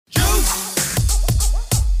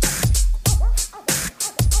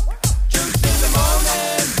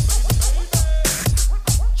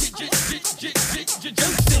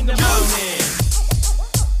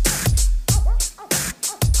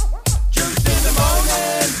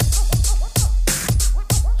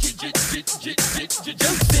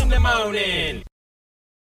Ronan.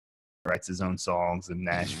 Writes his own songs in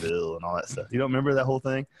Nashville and all that stuff. You don't remember that whole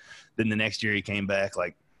thing? Then the next year he came back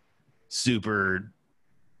like super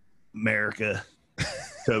America,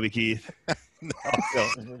 Toby Keith. No, I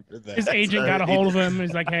don't remember that. His agent got a hold of him.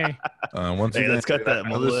 He's like, "Hey, Once Hey, again, let's cut that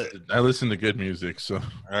mullet. I listen to good music, so All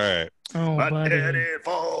right. oh, My buddy." daddy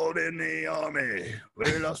fought in the army.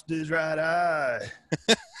 We lost his right eye.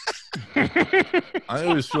 I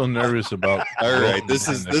always feel nervous about. All right, this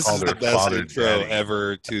is when they call the their best father intro daddy.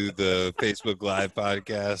 ever to the Facebook Live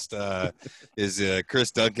podcast. Is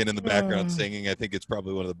Chris Duncan in the background singing? I think it's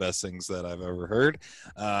probably one of the best things that I've ever heard.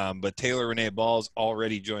 But Taylor Renee Ball's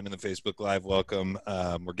already joined in the Facebook Live. Welcome.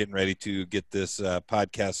 We're getting ready to get this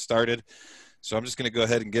podcast started, so I'm just going to go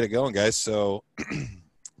ahead and get it going, guys. So.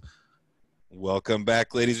 Welcome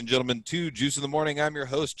back, ladies and gentlemen, to Juice in the Morning. I'm your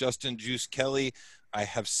host, Justin Juice Kelly. I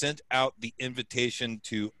have sent out the invitation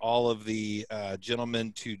to all of the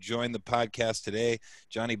gentlemen to join the podcast today.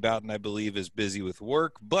 Johnny Boughton, I believe, is busy with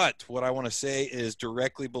work, but what I want to say is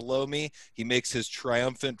directly below me, he makes his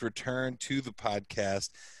triumphant return to the podcast.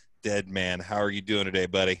 Dead Man, how are you doing today,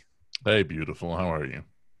 buddy? Hey, beautiful. How are you?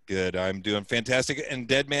 Good. I'm doing fantastic. And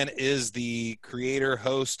Deadman is the creator,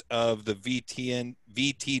 host of the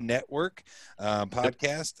VT Network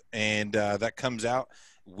podcast, and that comes out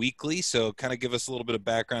weekly. So kind of give us a little bit of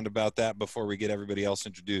background about that before we get everybody else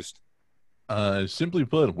introduced. Simply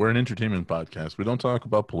put, we're an entertainment podcast. We don't talk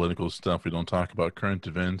about political stuff. We don't talk about current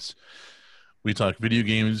events. We talk video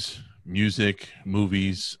games, music,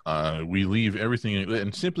 movies. We leave everything,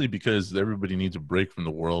 and simply because everybody needs a break from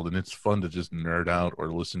the world, and it's fun to just nerd out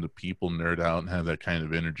or listen to people nerd out and have that kind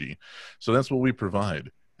of energy. So that's what we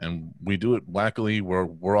provide, and we do it wackily.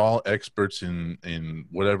 We're all experts in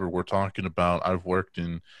whatever we're talking about. I've worked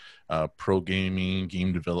in pro gaming,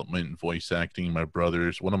 game development, voice acting. One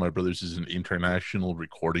of my brothers is an international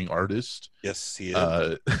recording artist. Yes, he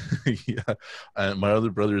is. Yeah. My other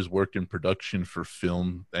brother has worked in production for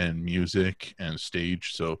film and music and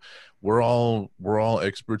stage. So we're all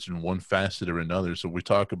experts in one facet or another. So we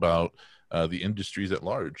talk about the industries at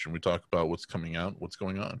large, and we talk about what's coming out, what's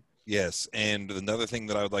going on. Yes, and another thing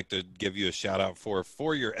that I would like to give you a shout out for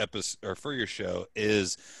your episode or for your show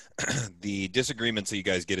is the disagreements that you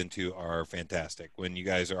guys get into are fantastic. When you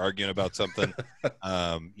guys are arguing about something,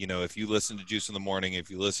 if you listen to Juice in the Morning,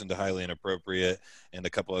 if you listen to Highly Inappropriate and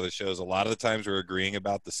a couple other shows, a lot of the times we're agreeing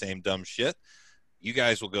about the same dumb shit. You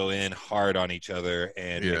guys will go in hard on each other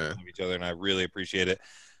and make fun of each other, and I really appreciate it.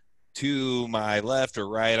 To my left or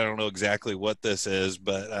right, I don't know exactly what this is,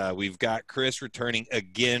 but we've got Chris returning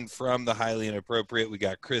again from the Highly Inappropriate. We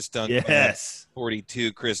got Chris Duncan. Yes.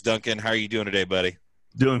 42. Chris Duncan, how are you doing today, buddy?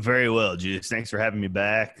 Doing very well, Juice. Thanks for having me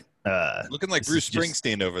back. Looking like Bruce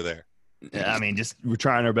Springsteen over there. I mean, we're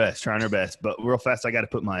trying our best. But real fast, I got to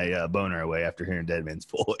put my boner away after hearing Deadman's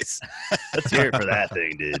voice. Let's hear it for that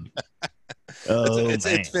thing, dude.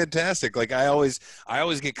 It's fantastic. Like I always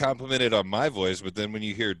get complimented on my voice, but then when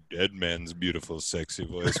you hear Deadman's beautiful, sexy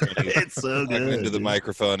voice, it's so good into the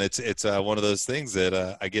microphone, it's one of those things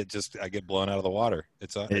that I get blown out of the water.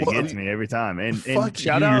 It gets me every time. And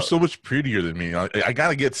shout out, you're so much prettier than me. I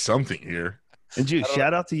gotta get something here. And Juice,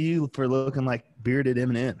 shout out to you for looking like bearded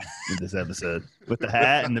Eminem in this episode with the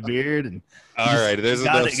hat and the beard. And all right,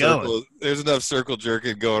 there's enough circle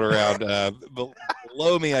jerking going around.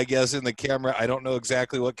 Below me, I guess, in the camera. I don't know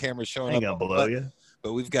exactly what camera's showing up below you,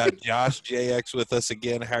 but we've got Josh JX with us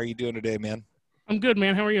again. How are you doing today, man? I'm good,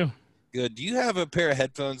 man. How are you? Good. Do you have a pair of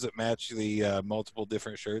headphones that match the multiple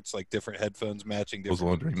different shirts, like different headphones matching different? I was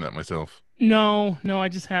wondering that myself. No, I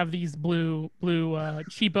just have these blue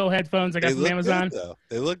cheapo headphones I got from Amazon. Good,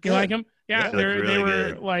 they look good. You like them? Yeah, they were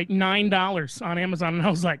good. Like $9 on Amazon, and I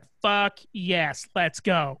was like, "Fuck yes, let's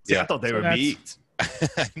go." See, I thought they were Beats.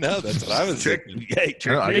 No, that's what I was thinking. It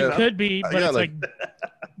could be, but it's like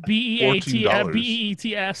BEATS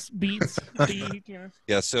Beats.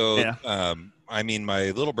 Yeah. So, I mean,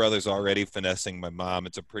 my little brother's already finessing my mom.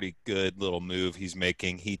 It's a pretty good little move he's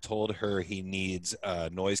making. He told her he needs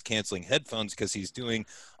noise-canceling headphones because he's doing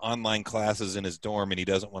online classes in his dorm, and he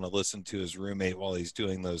doesn't want to listen to his roommate while he's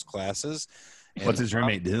doing those classes. And what's his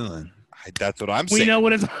roommate doing? That's what I'm saying. We know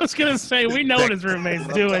what I was going to say. We know what his roommate's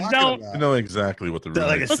doing. You know exactly what the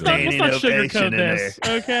roommate's Let's doing. not sugarcoat this,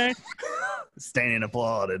 okay? Standing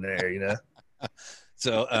applaud in there,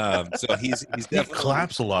 So he's he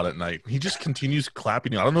claps a lot at night. He just continues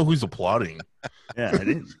clapping. I don't know who's applauding. Yeah, we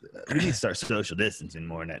need to start social distancing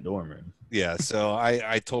more in that dorm room. Yeah, so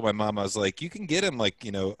I told my mom, I was like, you can get him like,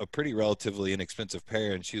 a pretty relatively inexpensive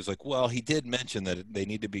pair. And she was like, well, he did mention that they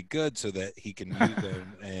need to be good so that he can use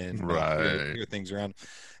them and Right. hear things around.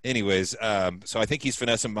 Anyways, so I think he's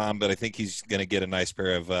finessing mom, but I think he's going to get a nice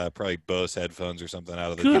pair of probably Bose headphones or something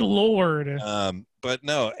out of the Good deal. Lord. But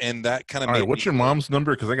no, and that kind of All made right, what's your mom's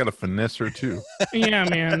number? Because I got to finesse her too. Yeah,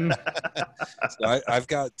 man. So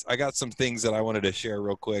I got some things that I wanted to share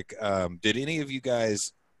real quick. Did any of you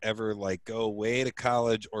guys ever like go away to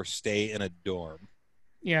college or stay in a dorm?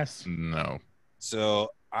 Yes. No. So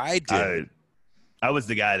I did. I was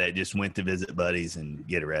the guy that just went to visit buddies and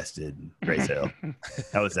get arrested. Great hell.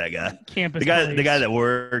 I was that guy. Campus The guy police. that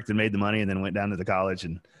worked and made the money and then went down to the college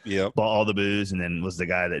and Yep. bought all the booze and then was the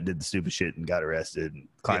guy that did the stupid shit and got arrested and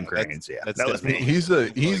climbed Yeah, cranes. Yeah, that's that was me. He's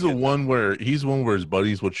the one where his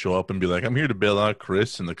buddies would show up and be like, "I'm here to bail out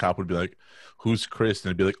Chris," and the cop would be like, "Who's Chris?" And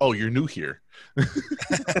they'd be like, "Oh, you're new here."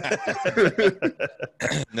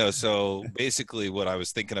 No, so basically what I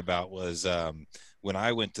was thinking about was when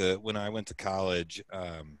I went to college,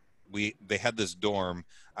 they had this dorm.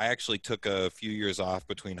 I actually took a few years off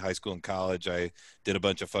between high school and college. I did a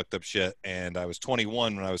bunch of fucked up shit, and I was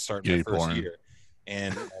 21 when I was starting my first year.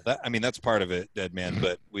 And that's part of it, Dead Man,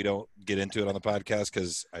 but we don't get into it on the podcast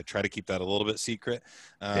because I try to keep that a little bit secret.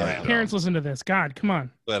 Parents listen to this. God, come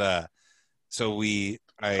on. But so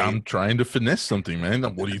I'm trying to finesse something, man.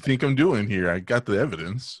 What do you think I'm doing here? I got the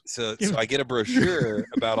evidence. So I get a brochure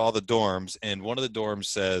about all the dorms, and one of the dorms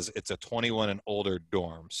says it's a 21 and older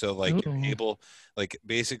dorm. So like you're able, like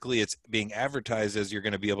basically it's being advertised as you're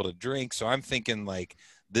going to be able to drink. So I'm thinking like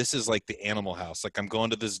this is like the Animal House. Like I'm going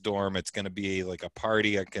to this dorm. It's going to be like a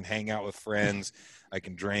party. I can hang out with friends. I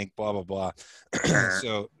can drink. Blah blah blah.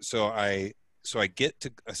 So I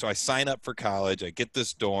sign up for college. I get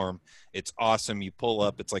this dorm. It's awesome. You pull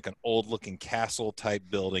up. It's like an old looking castle type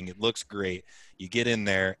building. It looks great. You get in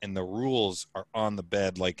there and the rules are on the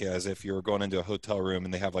bed, like as if you were going into a hotel room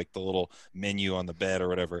and they have like the little menu on the bed or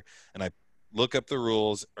whatever. And I look at the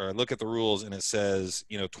rules and it says,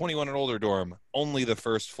 21 and older dorm, only the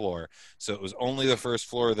first floor. So it was only the first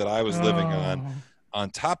floor that I was living on. On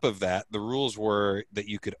top of that, the rules were that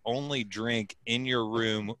you could only drink in your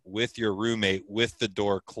room with your roommate with the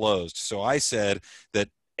door closed. So I said that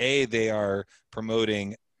they are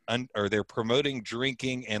promoting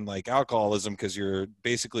drinking and like alcoholism because you're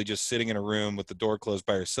basically just sitting in a room with the door closed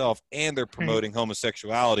by yourself, and they're promoting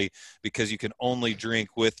homosexuality because you can only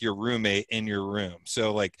drink with your roommate in your room.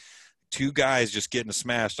 So like two guys just getting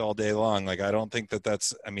smashed all day long. Like, I don't think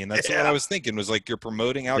that's what I was thinking was like, you're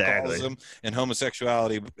promoting alcoholism and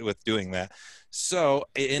homosexuality with doing that. So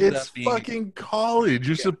it ended up being fucking college.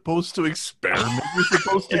 You're supposed to experiment. You're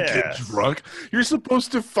supposed to get drunk. You're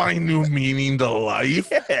supposed to find new meaning to life.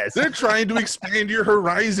 Yes. They're trying to expand your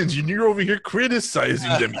horizons, and you're over here criticizing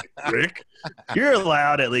them, you prick. You're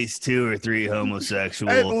allowed at least 2 or 3 homosexual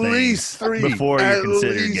At things least 3 before you're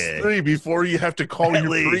considered least gay. 3 before you have to call At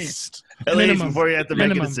your least. priest. At Minimum. least before you have to make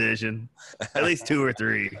Minimum. a decision. At least 2 or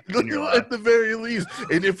 3. in your life. At the very least.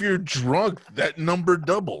 And if you're drunk, that number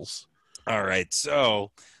doubles. All right.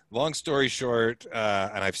 So long story short,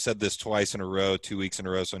 and I've said this twice in a row, 2 weeks in a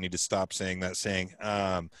row, so I need to stop saying that saying.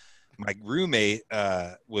 My roommate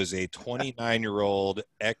was a 29-year-old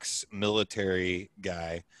ex-military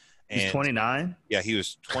guy. He's And 29? yeah, he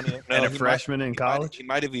was 20. And a freshman in college? He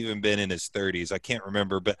might have even been in his 30s. I can't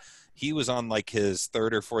remember, but he was on like his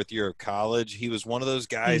 3rd or 4th year of college. He was one of those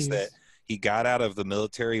guys that he got out of the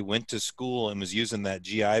military, went to school, and was using that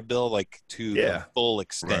GI Bill like to the full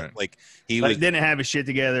extent. Right. Like he Like, was didn't have his shit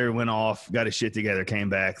together, went off, got his shit together, came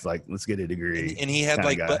back, like, let's get a degree. and he had kinda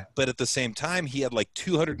like guy. but at the same time he had like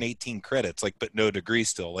 218 credits, like, but no degree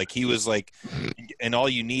still. Like he was like, and all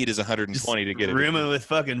you need is 120 to get it. Rooming with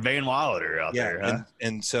fucking Van Wilder out there, huh?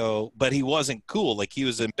 and so, but he wasn't cool. Like he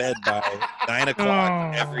was in bed by 9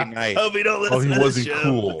 o'clock every night. Hope he don't listen Oh, he to this wasn't show.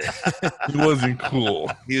 cool. He wasn't cool.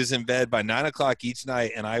 He was in bed by 9 o'clock each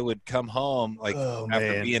night, and I would come home like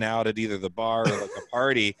after being out at either the bar or like a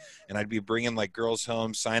party, and I'd be bringing like girls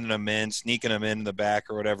home, signing them in, sneaking them in the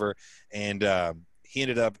back or whatever. And he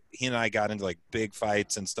and I got into like big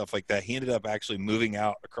fights and stuff like that. He ended up actually moving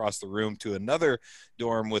out across the room to another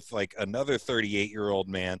dorm with like another 38-year-old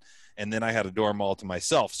man, and then I had a dorm all to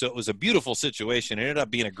myself. So it was a beautiful situation. It ended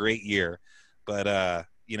up being a great year, but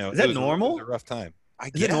Is that normal? It was a rough time. I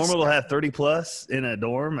Is guess. it normal to have 30 plus in a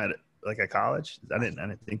dorm like a college? I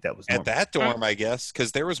didn't think that was At normal. that dorm, I guess,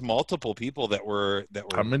 because there was multiple people that were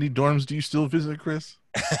How many dorms do you still visit, Chris?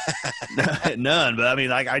 None, but I mean,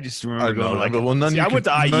 like, I just remember I going know, like, but well, none see, you I went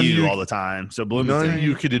could- to none IU you- all the time, so None Bloomington.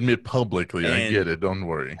 you could admit publicly. I And- get it. Don't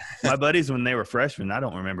worry. My buddies, when they were freshmen, I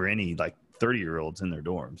don't remember any like 30-year-olds in their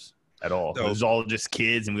dorms at all. It was all just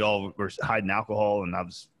kids, and we all were hiding alcohol, and I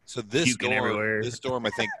was So this puking everywhere. dorm, I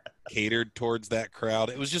think, catered towards that crowd.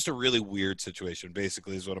 It was just a really weird situation,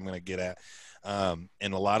 basically, is what I'm going to get at.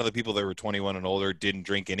 And a lot of the people that were 21 and older didn't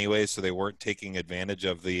drink anyway, so they weren't taking advantage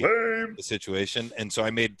of the situation. And so I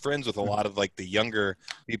made friends with a lot of like the younger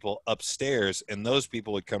people upstairs, and those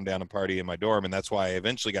people would come down and party in my dorm, and that's why I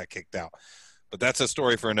eventually got kicked out. But that's a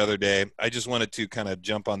story for another day. I just wanted to kind of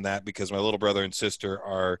jump on that because my little brother and sister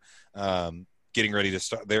are getting ready to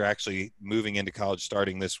start. They're actually moving into college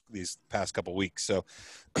starting these past couple weeks. So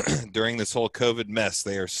during this whole COVID mess,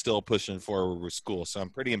 they are still pushing forward with school. So I'm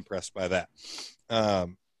pretty impressed by that.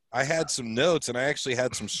 I had some notes, and I actually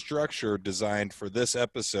had some structure designed for this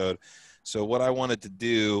episode. So what I wanted to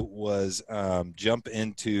do was jump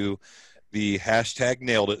into the hashtag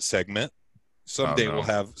nailed it segment. Someday we'll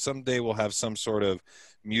have some sort of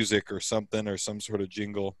music or something or some sort of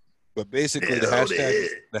jingle. But basically the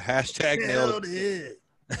hashtag nailed it.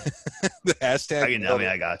 The hashtag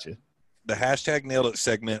I got you. The hashtag nailed it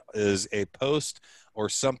segment is a post or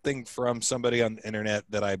something from somebody on the internet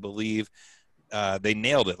that I believe they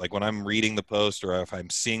nailed it. Like when I'm reading the post or if I'm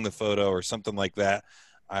seeing the photo or something like that,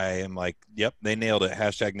 I am like, yep, they nailed it.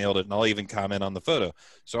 Hashtag nailed it. And I'll even comment on the photo.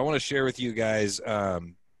 So I want to share with you guys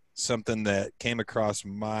something that came across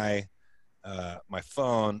my my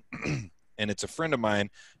phone. And it's a friend of mine.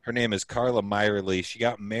 Her name is Carla Meyerly. She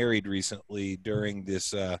got married recently during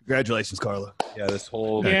this. Congratulations, Carla. Yeah, this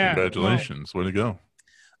whole. Yeah. Congratulations. Way to go.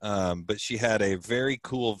 But she had a very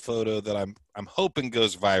cool photo that I'm hoping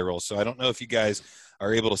goes viral. So I don't know if you guys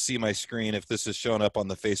are able to see my screen if this is showing up on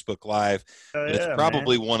the Facebook Live. And it's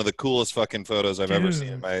probably one of the coolest fucking photos I've ever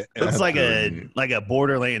seen in my. Looks like a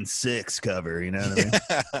Borderlands 6 cover. You know what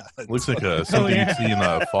I mean? Looks like something yeah. you see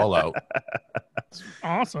in Fallout.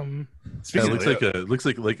 Awesome. Yeah, it looks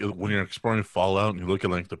like when you're exploring Fallout and you look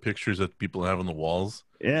at like the pictures that people have on the walls.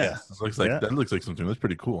 Yeah. It looks like that looks like something that's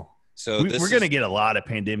pretty cool. So we're going to get a lot of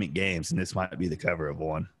pandemic games, and this might be the cover of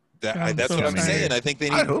one. That's so what I'm excited. saying. I think they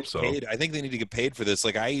need to hope get so. paid. I think they need to get paid for this.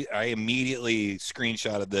 Like I immediately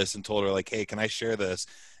screenshotted this and told her like, hey, can I share this?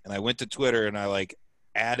 And I went to Twitter and I like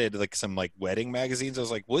added like some like wedding magazines. I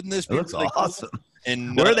was like, wouldn't this be It looks really cool? awesome.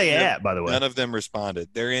 And Where are they at, by the way? None of them responded.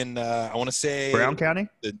 They're in I want to say Brown County?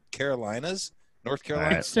 the Carolinas, North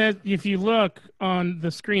Carolina. It says if you look on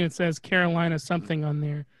the screen, it says Carolina something on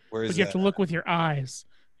there, Where but is you have that? to look with your eyes.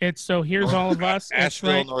 It's so here's all of us. It's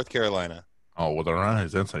Asheville, right. North Carolina. Oh, with our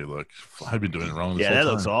eyes. That's how you look. I've been doing it wrong this Yeah, whole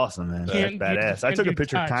that looks time. awesome, man. Can't That's badass. I can't took a do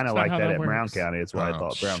picture touch. kind of That's not like how that that at Brown works. County. That's why I Oh,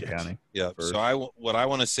 thought Brown shit. County. Yeah. First. So what I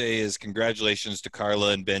want to say is congratulations to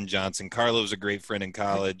Carla and Ben Johnson. Carla was a great friend in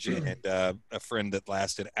college and a friend that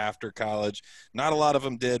lasted after college. Not a lot of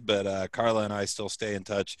them did, but Carla and I still stay in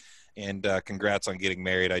touch. And congrats on getting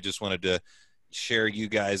married. I just wanted to share you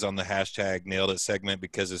guys on the hashtag nailed it segment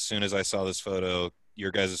because as soon as I saw this photo,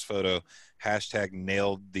 your guys' photo, hashtag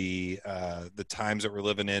nailed the times that we're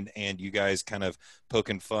living in, and you guys kind of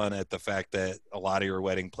poking fun at the fact that a lot of your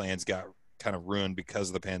wedding plans got kind of ruined because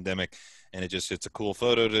of the pandemic, and it's a cool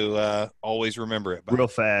photo to always remember it by. Real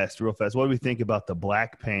fast. What do we think about the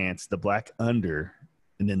black pants, the black under,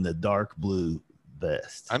 and then the dark blue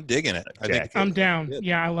vest? I'm digging it. I think Jacket. I'm down. Good.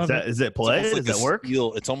 Yeah, I love it. Is it play? it's almost Does like that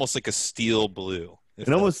work? It's almost like a steel blue. It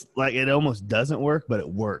almost doesn't work, but it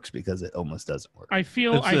works because it almost doesn't work. I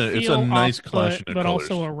feel It's a nice off-put, collection of but colors.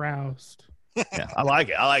 also aroused. Yeah, I like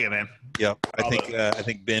it, man. Yep, I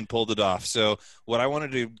think Ben pulled it off. So what I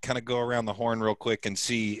wanted to kind of go around the horn real quick and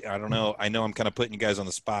see. I don't know. I know I'm kind of putting you guys on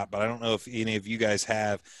the spot, but I don't know if any of you guys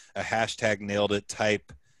have a hashtag nailed it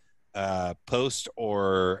type post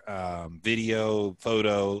or video,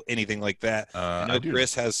 photo, anything like that. I know do.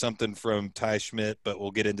 Chris has something from Ty Schmidt, but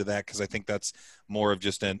we'll get into that because I think that's more of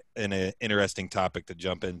just an interesting topic to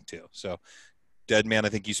jump into. So, Dead Man, I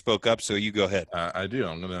think you spoke up, so you go ahead. I do.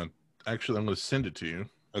 I'm gonna send it to you.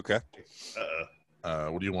 Okay.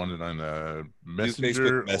 What do you want it on Do Messenger?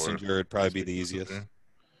 Facebook or- Messenger would probably be the Facebook easiest. Messenger?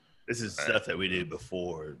 This is stuff that we do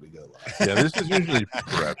before we go live. Yeah, this is usually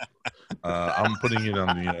prep. I'm putting it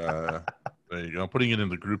on the. There you go. I'm putting it in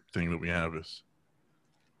the group thing that we have.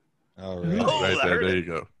 All right. Oh, right I there. heard There it. you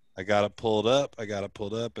go. I got it pulled up,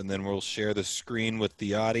 and then we'll share the screen with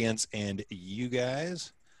the audience and you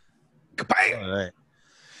guys. Kabam! All right.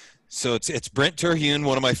 So it's Brent Terhune,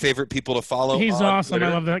 one of my favorite people to follow. He's on awesome. Twitter.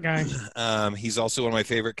 I love that guy. He's also one of my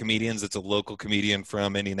favorite comedians. It's a local comedian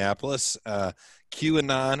from Indianapolis.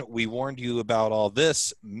 QAnon, we warned you about all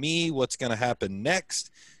this. Me, what's going to happen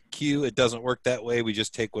next? Q, it doesn't work that way. We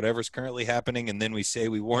just take whatever's currently happening and then we say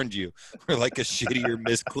we warned you. We're like a shittier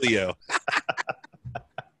Miss Cleo.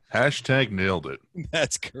 Hashtag nailed it.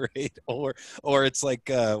 That's great. Or it's like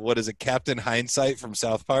what is it, Captain Hindsight from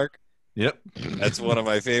South Park? Yep. That's one of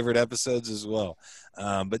my favorite episodes as well.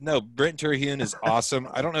 But no, Brent Terhune is awesome.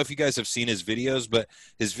 I don't know if you guys have seen his videos, but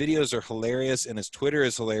his videos are hilarious and his Twitter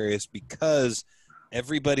is hilarious because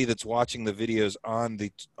everybody that's watching the videos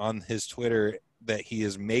on his Twitter that he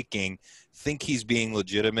is making think he's being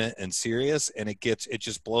legitimate and serious, and it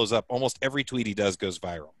just blows up. Almost every tweet he does goes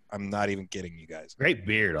viral. I'm not even kidding you guys. Great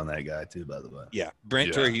beard on that guy too, by the way. Yeah,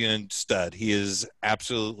 Brent Terhune, stud. He is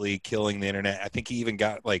absolutely killing the internet. I think he even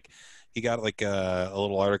got like a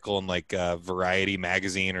little article in like Variety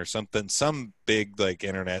magazine or something. Some big like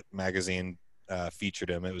internet magazine featured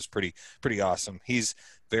him. It was pretty awesome. He's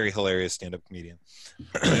very hilarious stand-up comedian.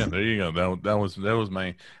 Yeah, there you go. That was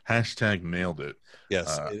my hashtag nailed it.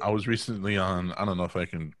 Yes. I was recently on, I don't know if I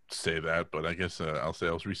can say that, but I guess I'll say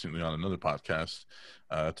I was recently on another podcast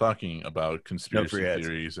talking about conspiracy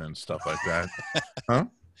theories and stuff like that. Huh?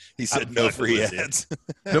 He said no free ads.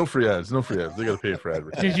 No free ads. No free ads. They got to pay for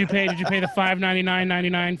advertising. Did you pay the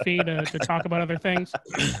 $5.99.99 fee to talk about other things?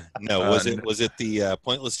 No. Was it the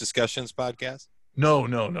Pointless Discussions podcast? No.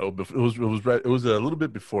 It was a little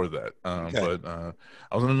bit before that. Okay. But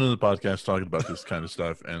I was on another podcast talking about this kind of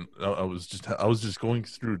stuff, and I was just going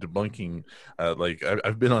through debunking. Like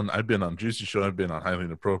I've been on Juicy Show. I've been on Highly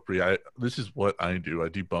Inappropriate. This is what I do. I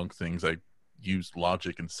debunk things. I use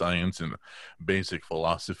logic and science and basic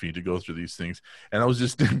philosophy to go through these things. And I was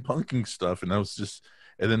just debunking stuff, and then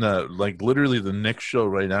like literally the next show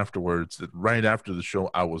right afterwards, right after the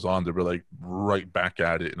show I was on, they were like right back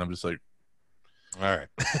at it, and I'm just like, all right.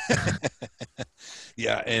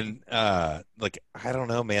 Yeah, and like I don't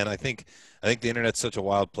know, man. I think the internet's such a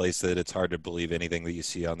wild place that it's hard to believe anything that you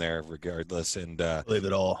see on there, regardless. And Believe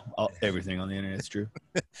it all. Everything on the internet's true.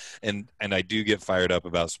 and I do get fired up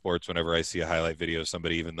about sports whenever I see a highlight video of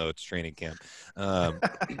somebody, even though it's training camp. Josh,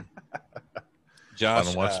 I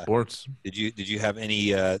don't watch sports. Did you have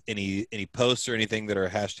any posts or anything that are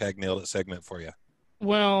hashtag nailed it segment for you?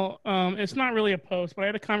 Well, it's not really a post, but I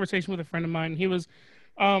had a conversation with a friend of mine. He was,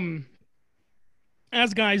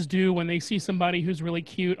 as guys do when they see somebody who's really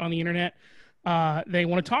cute on the internet, they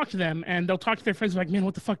want to talk to them, and they'll talk to their friends like, man,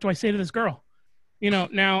 what the fuck do I say to this girl?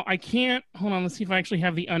 Now I can't, hold on, let's see if I actually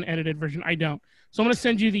have the unedited version. I don't. So I'm going to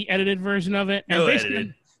send you the edited version of it. And No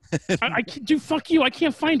edited. I can't, fuck you. I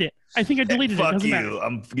can't find it. I think I deleted it. Fuck Doesn't you. matter.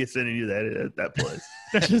 I'm sending you that place.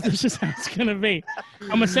 That's just how it's gonna be. I'm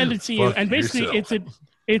gonna send it to you, Fuck and basically yourself.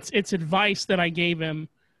 it's advice that I gave him.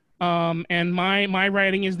 And my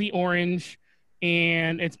writing is the orange,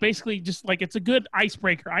 and it's basically just like it's a good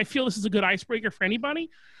icebreaker. I feel this is a good icebreaker for anybody,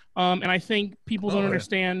 and I think people don't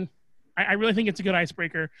understand. I really think it's a good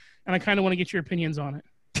icebreaker, and I kind of want to get your opinions on it.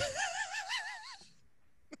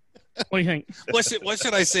 What do you think? What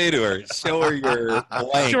should I say to her? Show her your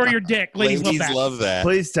blank. Show her your dick. Ladies love that.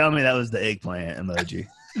 Please tell me that was the eggplant emoji.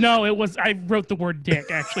 No, it was. I wrote the word "dick."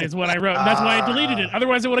 Actually, is what I wrote. And that's why I deleted it.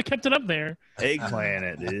 Otherwise, I would have kept it up there. Eggplant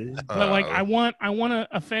it, dude. But like, I want to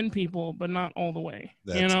offend people, but not all the way.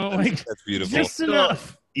 That's beautiful. Just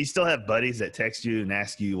enough. You still have buddies that text you and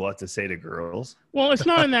ask you what to say to girls? Well, it's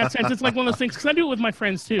not in that sense. It's like one of those things because I do it with my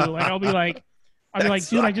friends too. Like, I'll be like,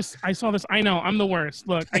 dude, I saw this. I know I'm the worst.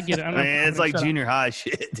 Look, I get it. Man, it's like junior high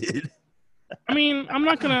shit, dude. I mean, I'm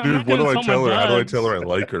not gonna. Dude, what do I tell her? How do I buds. tell her I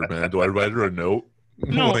like her, man? Do I write her a note?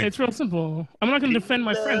 No, Like, it's real simple. I'm not gonna defend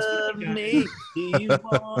my friends. Love me. Do you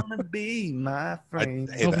wanna be my friend?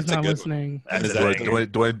 Hey, I hope that's he's a not good one. listening. That's Is a that-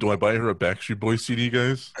 banger. do I buy her a Backstreet Boys CD,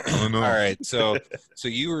 guys? I don't know. All right, so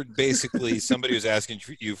you were basically somebody was asking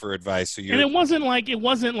you for advice. So you're And it wasn't like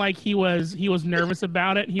he was nervous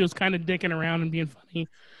about it. He was kind of dicking around and being funny,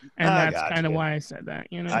 and I that's got kind of you. why I said that.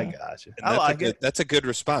 I got you. and I that's like it. That's a good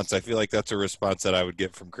response. I feel like that's a response that I would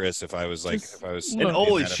get from Chris if I was like Just- if I was. Look, And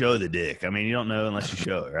always mad at- show the dick. I mean, you don't know unless you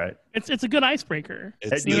show it, right? It's a good icebreaker.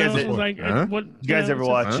 It's You guys- It's like Huh? what You guys ever it's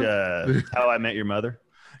watch Huh? How I Met Your Mother?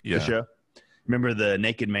 Yeah. The show? Remember the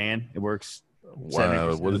Naked Man? It works Wow.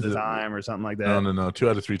 70% What of is the it? time or something like that. No. 2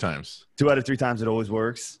 out of 3 times. 2 out of 3 times it always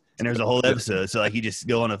works. And there's a whole episode. So like you just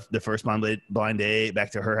go on the first blind date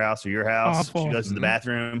back to her house or your house. Awful. She goes to the Mhm.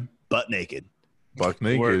 bathroom, butt naked. Buck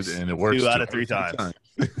naked, Works and it works 2 out 2 of 3 times.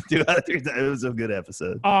 2 out of 3 times. It was a good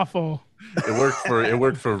episode. awful. It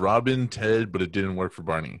worked for Robin, Ted, but it didn't work for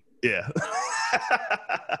Barney. Yeah.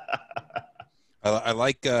 I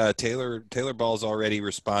like Taylor Ball's already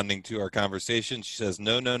responding to our conversation. She says,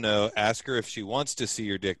 no, no, no. Ask her if she wants to see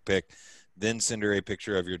your dick pic, then send her a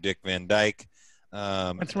picture of your Dick Van Dyke.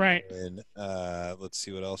 That's right. And let's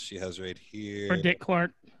see what else she has right here. Or Dick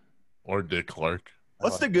Clark. Or Dick Clark.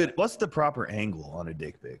 What's the proper angle on a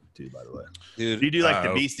dick pic, too, by the way? Dude, Do you do like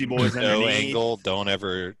the Beastie Boys no underneath? angle. Don't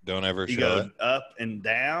ever You show go it. up and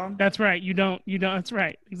down? That's right. You don't. That's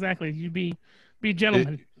right. Exactly. You be a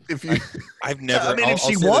gentleman. If you I've never. I mean, if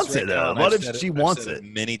she say this wants right it, now, though. and What I've if said she I've wants said it?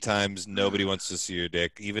 Many times, nobody wants to see your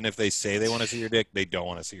dick. Even if they say they want to see your dick, they don't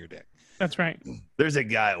want to see your dick. That's right. There's a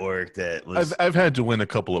guy at work that was I've had to win a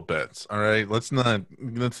couple of bets. All right, let's not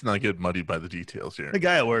get muddied by the details here. the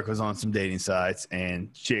guy at work was on some dating sites,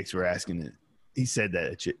 and chicks were asking it. He said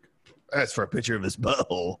that a chick asked for a picture of his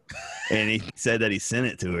butthole, and he said that he sent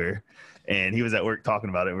it to her. And he was at work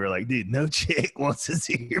talking about it. We were like, dude, no chick wants to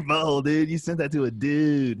see your butthole, dude. You sent that to a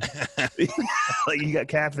dude. Like you got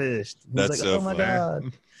catfished. He was That's like, so oh my funny.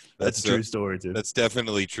 God. That's a so- true story, too. That's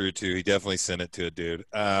definitely true too. He definitely sent it to a dude.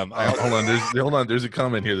 Hold on. There's a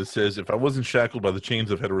comment here that says, "If I wasn't shackled by the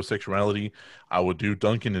chains of heterosexuality, I would do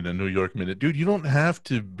Duncan in a New York minute." Dude, you don't have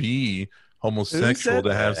to be homosexual said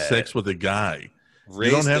to have that? sex with a guy.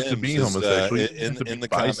 Ray don't have to Sims be is, homosexual. You have to be in the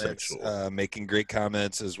comments, bisexual. making great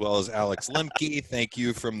comments, as well as Alex Lemke. Thank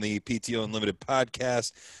you from the PTO Unlimited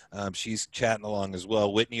podcast. She's chatting along as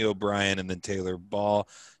well. Whitney O'Brien and then Taylor Ball.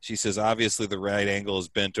 She says, obviously the right angle is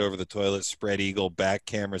bent over the toilet, spread eagle, back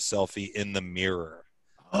camera selfie in the mirror.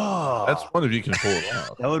 Oh, That's one of you can pull it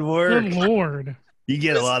off. that would work. Good Lord. You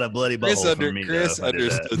get a lot of bloody butthole from me, Chris though, if I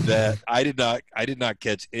did that. understood that. I did not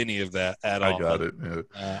catch any of that at all. I got it.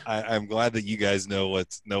 Yeah. I'm glad that you guys know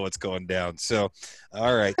what's going down. So,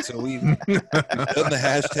 all right. So we've done the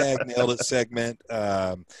hashtag nailed it segment.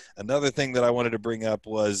 Another thing that I wanted to bring up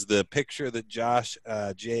was the picture that Josh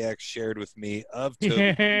JX shared with me of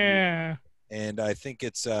Toby. Yeah. And I think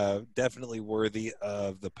it's definitely worthy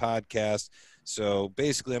of the podcast. So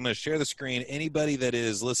basically, I'm going to share the screen. Anybody that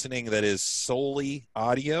is listening that is solely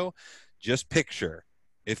audio, just picture,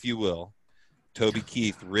 if you will, Toby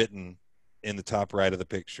Keith written in the top right of the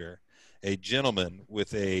picture. A gentleman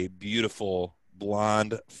with a beautiful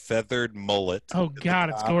blonde feathered mullet. Oh, at the God,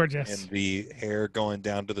 it's top gorgeous. And the hair going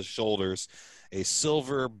down to the shoulders. A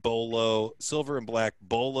silver and black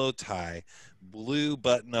bolo tie, blue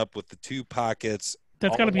button up with the two pockets.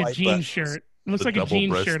 That's all got to be a white jean buttons. shirt. It looks The like a double jean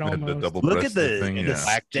breast- shirt the almost. double Look at breasted the, thing, the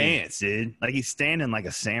yeah. stance, dude. Like he's standing like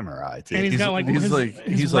a samurai, too. And he's got, like, his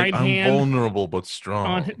he's right like, hand I'm vulnerable but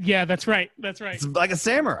strong. yeah, that's right. That's right. It's like a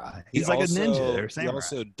samurai. He's like a ninja or He samurai.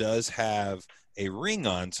 also does have a ring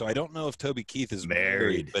on, so I don't know if Toby Keith is married,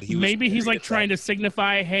 Married. but he was Maybe he's married like at trying that- to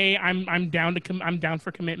signify, hey, I'm down to I'm down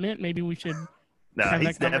for commitment. Maybe we should. No, have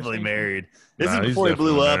he's that definitely conversation. married. This Nah, is he's before he blew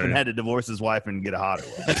definitely up and married. had to divorce his wife and get a hotter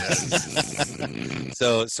one.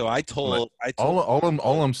 So I told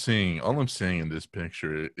All I'm seeing in this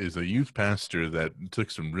picture is a youth pastor that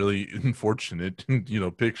took some really unfortunate,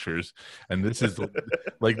 pictures, and this is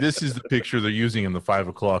this is the picture they're using in the 5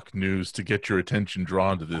 o'clock news to get your attention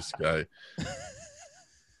drawn to this guy.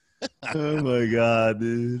 Oh my god,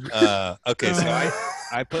 dude. okay, so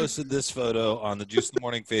I posted this photo on the Juice in the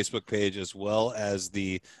Morning Facebook page as well as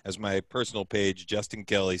my personal page, Justin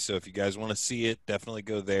Kelly. So if you guys want to see it, definitely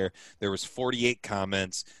go there. There was 48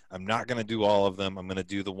 comments. I'm not going to do all of them. I'm going to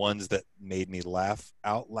do the ones that made me laugh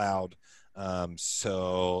out loud.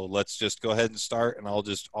 So let's just go ahead and start, and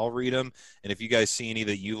I'll read them. And if you guys see any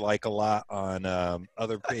that you like a lot on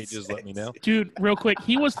other pages, let me know. Dude, real quick,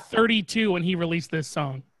 he was 32 when he released this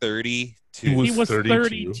song. 32. He He was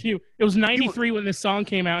 32. 32. It was 93 when this song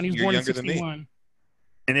came out, and he was You're born in younger than me. 61.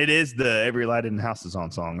 And it is the Every Light in the House is On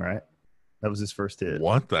song, right? That was his first hit.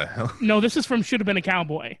 What the hell? No, this is from Should Have Been a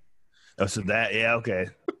Cowboy. Oh, so that, yeah, okay.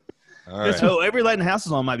 All right. Oh, Every Light in the House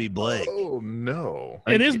is On might be Blake. Oh no!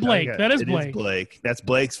 It is Blake. That is It Blake. Blake. That's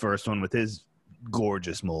Blake's first one with his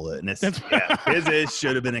gorgeous mullet. And it's, That's- his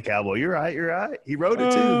should have been a cowboy. You're right. He wrote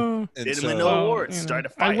it too. And Didn't so- win no awards. you know, Started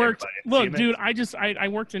to fight I worked. everybody. Look, dude, I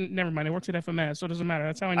worked in. Never mind. I worked at FMS, so it doesn't matter.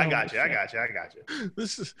 That's how I know. I got this you. I shit. got you.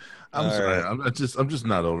 This is. I'm All sorry. right. I'm just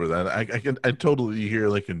not over that. I totally hear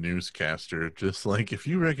like a newscaster, just like, if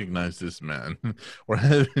you recognize this man or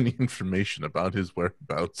have any information about his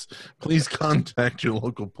whereabouts, please contact your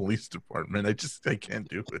local police department. I can't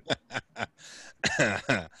do it.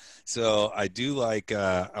 So I do like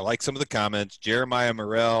I like some of the comments. Jeremiah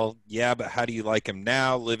Morrell, yeah, but how do you like him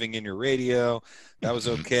now? Living in your radio, that was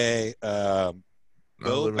okay. Bo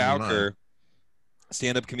living in Bowker,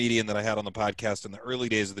 stand-up comedian that I had on the podcast in the early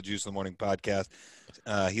days of the Juice in the Morning podcast.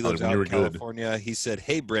 He lives when out you in were good. California. He said,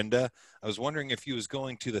 "Hey, Brenda, I was wondering if you was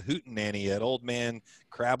going to the Hootenanny at Old Man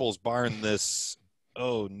Crabble's barn this."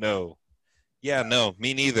 Oh no, yeah, no,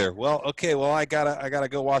 me neither. Well, okay, well I gotta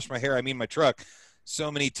go wash my hair. I mean my truck.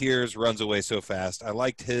 So many tears, runs away so fast. I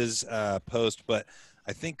liked his post, but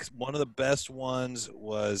I think one of the best ones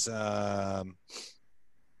was.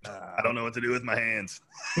 I don't know what to do with my hands.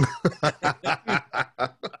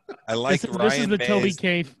 I like This is Ryan the Toby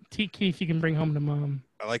Mays. Keith you can bring home to mom.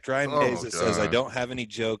 I like Ryan Oh, Mays that says, "I God. don't have any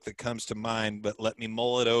joke that comes to mind, but let me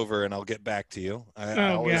mull it over and I'll get back to you." I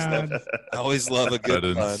Oh, always love, God. I always love a good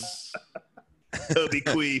pun. Buttons. Toby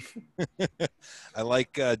Queef. I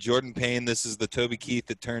like Jordan Payne. This is the Toby Keith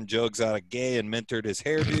that turned Joe Exotic gay and mentored his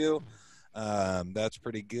hairdo. That's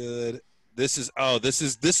pretty good. This is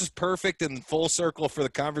perfect and full circle for the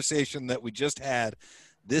conversation that we just had.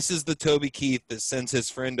 This is the Toby Keith that sends his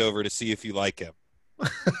friend over to see if you like him.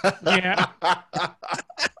 Yeah.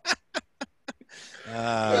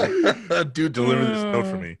 Dude, deliver this note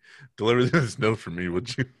for me. Deliver this note for me,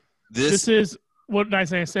 would you? This is what did I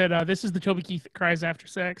say? I said this is the Toby Keith that cries after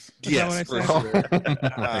sex. Is Yes, that for what I said?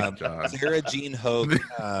 sure. Oh my God. Sarah Jean Hoke.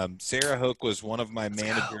 Sarah Hoke was one of my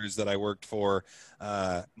managers that I worked for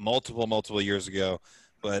multiple years ago,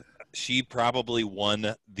 but she probably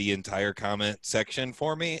won the entire comment section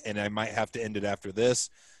for me, and I might have to end it after this.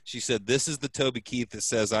 She said, "This is the Toby Keith that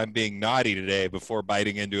says I'm being naughty today before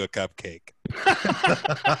biting into a cupcake."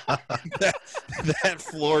 that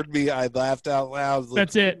floored me. I laughed out loud.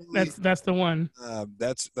 That's it. That's the one.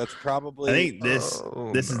 That's probably. I think this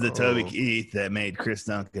is the Toby no. Keith that made Chris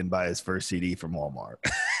Duncan buy his first CD from Walmart.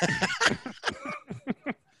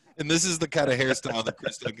 And this is the kind of hairstyle that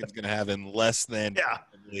Chris Duncan's going to have in less than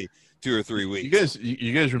probably 2 or 3 weeks.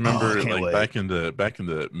 You guys remember Oh, I can't wait. back in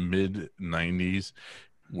the mid 90s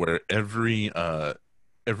where every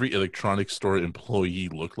electronic store employee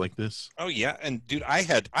looked like this? Oh yeah, and dude, I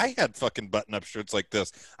had fucking button-up shirts like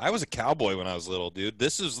this. I was a cowboy when I was little, dude.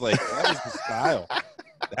 That was the style.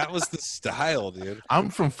 That was the style, dude.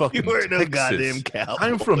 I'm from fucking You weren't no Texas. goddamn cowboy.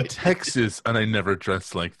 I'm from Texas and I never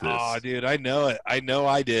dressed like this. Oh, dude, I know it. I know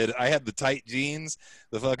I did. I had the tight jeans,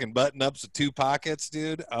 the fucking button-ups with 2 pockets,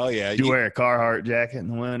 dude. Oh yeah. You wear a Carhartt jacket in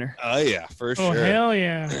the winter? Oh yeah, for Oh sure. hell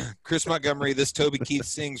yeah! Chris Montgomery, this Toby Keith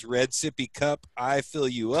sings Red Sippy Cup, I Fill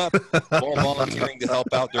You Up, while volunteering to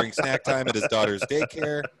help out during snack time at his daughter's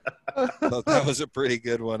daycare. Thought that was a pretty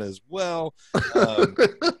good one as well.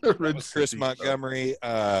 That was Chris Montgomery.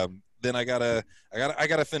 Then I gotta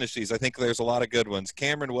finish these. I think there's a lot of good ones.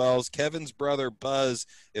 Cameron Wells, Kevin's brother Buzz,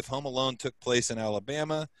 if Home Alone took place in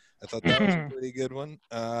Alabama. I thought that was a pretty good one.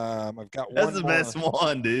 I've got one. That's the more. best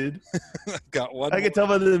one, dude. I've got one. I can tell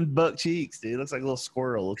by them buck cheeks, dude. Looks like a little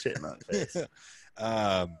squirrel, little chipmunk face.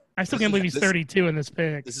 I still can't believe he's 32 in this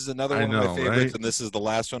pic. This is another I one of know, my favorites, right? and this is the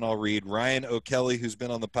last one I'll read. Ryan O'Kelly, who's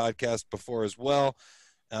been on the podcast before as well.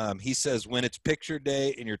 He says, when it's picture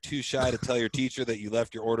day and you're too shy to tell your teacher that you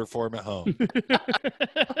left your order form at home.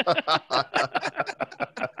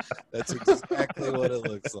 That's exactly what it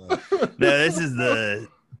looks like. No, this is the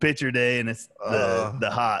picture day, and it's the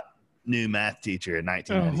hot new math teacher in Oh,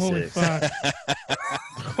 holy 1996. fuck!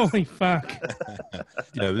 Holy fuck!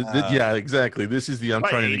 Yeah, exactly. This is the I'm By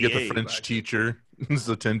trying to get the 88, French right? teacher's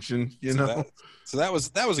attention, you know? So that was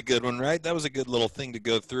a good one, right? That was a good little thing to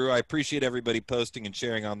go through. I appreciate everybody posting and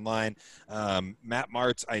sharing online. Matt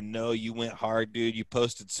Martz, I know you went hard, dude. You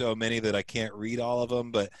posted so many that I can't read all of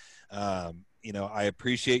them, but I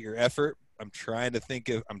appreciate your effort. I'm trying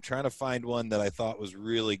to find one that I thought was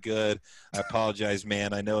really good. I apologize,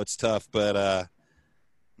 man. I know it's tough, but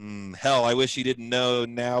hell, I wish he didn't know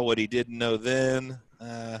now what he didn't know then.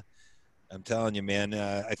 I'm telling you, man.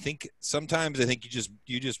 I think sometimes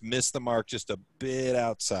you just miss the mark just a bit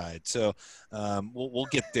outside. So we'll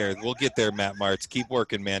get there. We'll get there, Matt Martz. Keep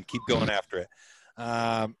working, man. Keep going after it.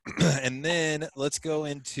 And then let's go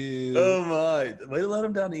into. Oh my! Way to let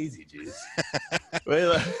him down easy, jeez.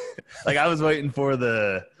 Like I was waiting for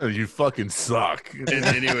the Oh, you fucking suck.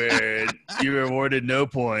 anywhere. You were awarded no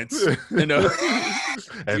points. And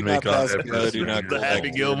Do make not up pass go, do not The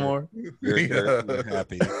Happy collect. Gilmore. You're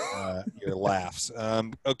happy. Your laughs.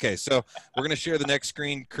 Okay, so we're going to share the next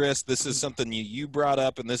screen, Chris. This is something you brought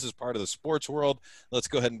up, and this is part of the sports world. Let's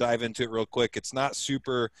go ahead and dive into it real quick. It's not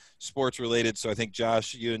super sports related, so I think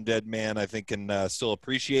Josh, you and Dead Man, I think can still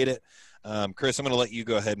appreciate it. Chris, I'm going to let you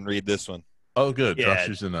go ahead and read this one. Oh, good. Yeah. Josh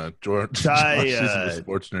isn't a Josh Ty, isn't a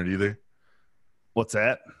sports nerd either. What's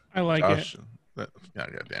that? I like Josh, it.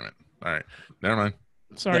 God damn it. All right, never mind.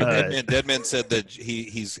 Sorry. Deadman said that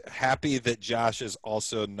he's happy that Josh is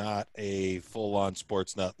also not a full-on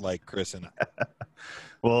sports nut like Chris and I.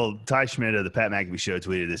 Well, Ty Schmidt of the Pat McAfee Show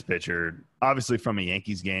tweeted this picture, obviously from a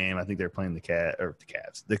Yankees game. I think they're playing the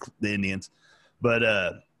Cavs, the Indians. But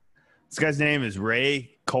this guy's name is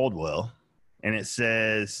Ray Caldwell, and it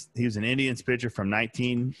says he was an Indians pitcher from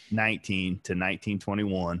 1919 to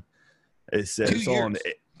 1921. It says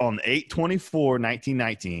on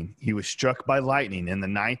 8/24/1919, he was struck by lightning in the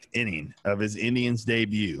 9th inning of his Indians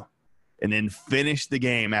debut, and then finished the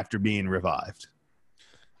game after being revived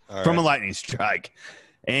from a lightning strike.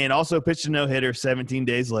 And also pitched a no-hitter 17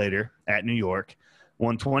 days later at New York,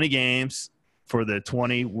 won 20 games for the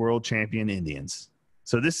 20 world champion Indians.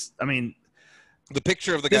 So this, I mean, the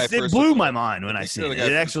picture of the guy it blew my mind when I seen it.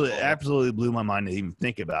 It actually absolutely blew my mind to even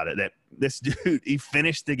think about it. That this dude, he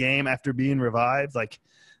finished the game after being revived. Like,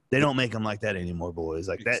 they don't make them like that anymore, boys.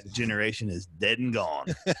 Like, that generation is dead and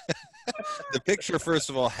gone. The picture, first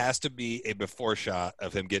of all, has to be a before shot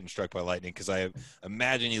of him getting struck by lightning, because I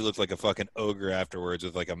imagine he looked like a fucking ogre afterwards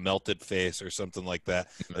with like a melted face or something like that.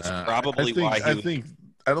 That's probably why he.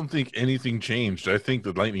 I don't think anything changed. I think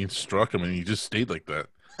the lightning struck him and he just stayed like that.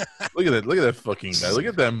 Look at that! Look at that fucking guy! Look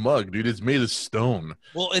at that mug, dude! It's made of stone.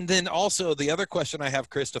 Well, and then also the other question I have,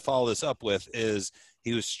 Chris, to follow this up with is: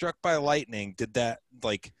 he was struck by lightning. Did that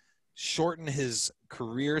like shorten his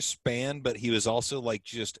career span? But he was also like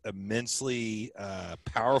just immensely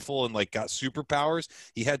powerful and like got superpowers.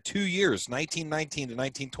 He had 2 years, 1919 to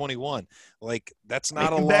 1921. Like, that's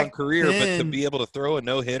not a long career, but to be able to throw a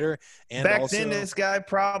no hitter and back also, then, this guy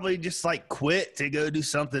probably just like quit to go do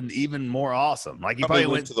something even more awesome. Like, he probably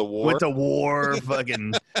went to the war. Went to war,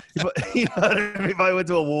 fucking. He probably went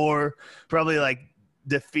to a war. Probably like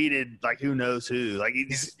defeated like who knows who. Like,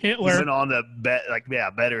 he's Hitler. been on the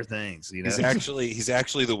better things. You know, he's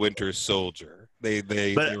actually the Winter Soldier. They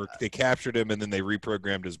captured him and then they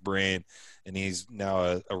reprogrammed his brain, and he's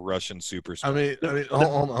now a Russian super spy. I mean,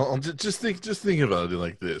 hold on. Just think about it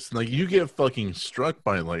like this: like, you get fucking struck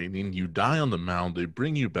by lightning, you die on the mound, they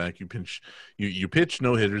bring you back, you pitch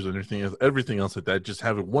no hitters and everything else like that. Just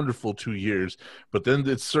have a wonderful 2 years, but then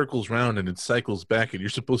it circles round and it cycles back, and you're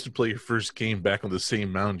supposed to play your first game back on the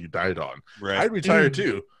same mound you died on. Right. I'd retire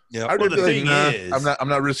too. Yeah. I'd be like, I'm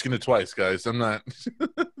not risking it twice, guys. I'm not.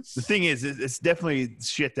 The thing is, it's definitely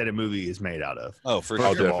shit that a movie is made out of. Oh, for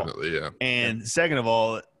Oh, sure. definitely, yeah. And second of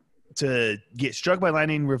all, to get struck by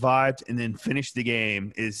lightning, revived, and then finish the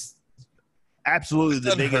game is absolutely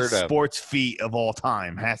the biggest sports feat of all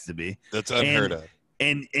time. Has to be. That's unheard of.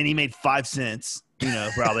 And he made 5 cents,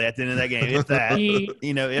 probably at the end of that game, if that.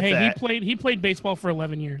 He played baseball for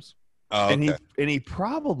 11 years. Oh, okay. And he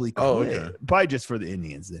probably quit. Probably just for the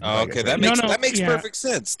Indians. Then. Oh, okay, that makes perfect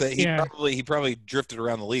sense. That he probably drifted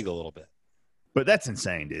around the league a little bit. But that's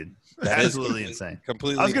insane, dude. That absolutely insane.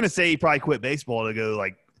 Completely. I was gonna say he probably quit baseball to go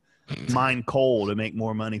like mine coal to make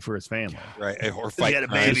more money for his family. Right, or fight. He had a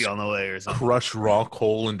baby on the way or something. Crush raw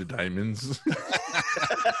coal into diamonds.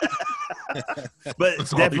 But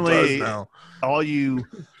That's definitely, all all you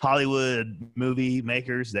Hollywood movie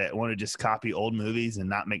makers that want to just copy old movies and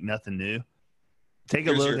not make nothing new, take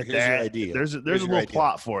a look at that. There's a little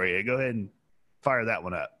plot for you. Go ahead and fire that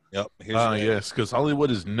one up. Yep. Yes, because Hollywood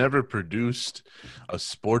has never produced a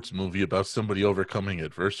sports movie about somebody overcoming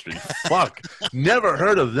adversity. Fuck, never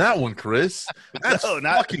heard of that one, Chris. That's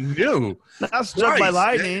fucking new. Not struck by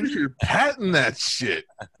lightning. You're patenting that shit,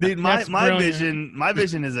 dude. My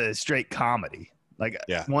vision is a straight comedy, like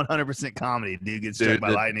 100% comedy. Dude gets struck by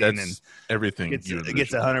lightning and everything. Gets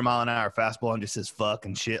 100-mile-an-hour fastball and just says fuck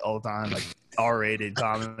and shit all the time, like R-rated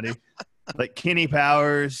comedy. Like Kenny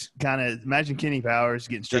Powers, imagine Kenny Powers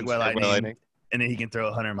getting struck by lightning, and then he can throw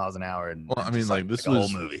 100 miles an hour. And this was a whole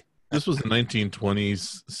movie. This was the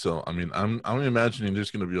 1920s, so I mean, I'm imagining there's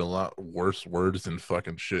going to be a lot worse words than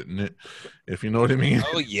fucking shit in it, if you know what I mean.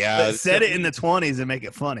 Oh yeah, but set it in the 20s and make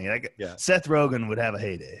it funny. Like Seth Rogen would have a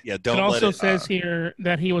heyday. Yeah, It also says here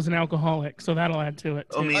that he was an alcoholic, so that'll add to it.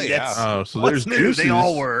 Too. I mean, so there's juice. They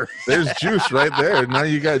all were. There's juice right there. Now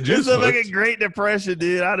you got juice. This is like a Great Depression,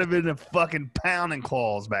 dude. I'd have been a fucking pounding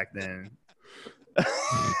claws back then.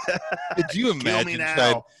 Could you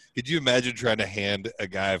imagine trying to hand a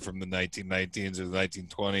guy from the 1919s or the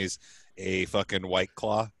 1920s a fucking White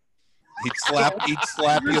Claw? He'd slap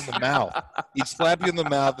you in the mouth. He'd slap you in the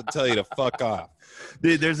mouth and tell you to fuck off.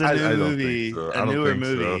 Dude, there's a newer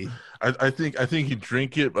movie. I think he'd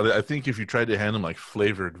drink it, but I think if you tried to hand him like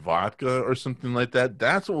flavored vodka or something like that,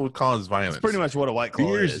 that's what would cause violence. It's pretty much what a White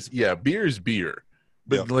Claw is. Yeah, beer is beer.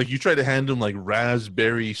 But like you try to hand him like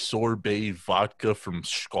raspberry sorbet vodka from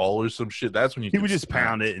Skol or some shit. That's when you He would just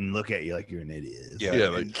pound it and look at you like you're an idiot. Yeah,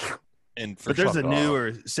 like and for But there's a fuck off.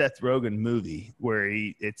 newer Seth Rogen movie where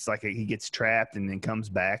it's like he gets trapped and then comes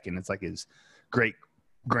back, and it's like his great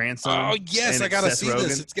grandson. Oh yes, and I it's gotta Seth see Rogen.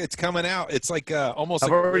 this. It's coming out. It's like almost.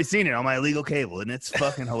 I've Like already seen it on my illegal cable, and it's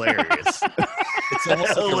fucking hilarious. it's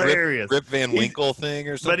almost like a hilarious. Rip Van Winkle thing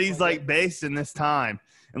or something. But he's like based in this time,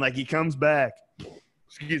 and like he comes back.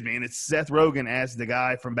 Excuse me, and it's Seth Rogen as the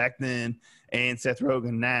guy from back then, and Seth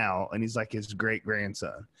Rogen now, and he's like his great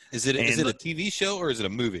grandson. Is it a TV show or is it a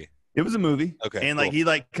movie? It was a movie. Okay, and like cool. he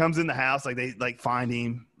like comes in the house, like they like find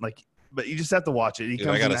him, like, but you just have to watch it. He Dude,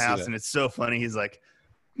 comes I in gotta the see house, that. and it's so funny. He's like,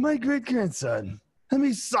 "My great grandson, how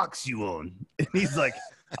many socks you own?" And he's like,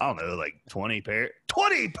 "I don't know, like 20 pair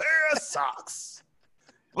of socks."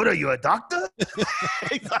 What are you, a doctor?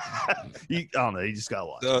 I don't know. You just gotta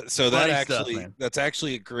watch. So that Funny actually stuff, man. that's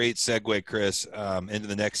actually a great segue, Chris, into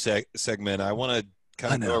the next segment. I want to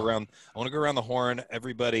kind of go around. I want to go around the horn.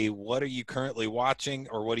 Everybody, what are you currently watching,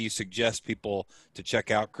 or what do you suggest people to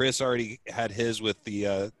check out? Chris already had his with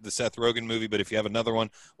the Seth Rogen movie, but if you have another one,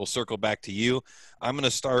 we'll circle back to you. I'm going to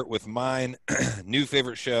start with mine. New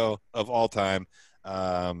favorite show of all time,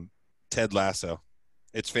 Ted Lasso.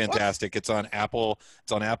 It's fantastic. What? It's on Apple.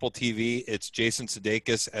 It's on Apple TV. It's Jason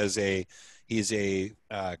Sudeikis he's a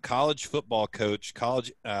college football coach,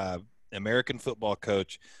 American football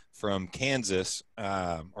coach from Kansas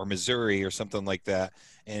or Missouri or something like that,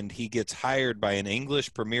 and he gets hired by an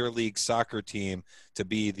English Premier League soccer team to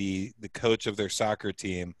be the coach of their soccer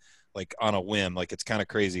team, like on a whim. Like it's kind of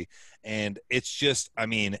crazy, and it's just, I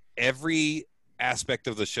mean, every aspect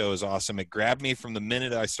of the show is awesome. It grabbed me from the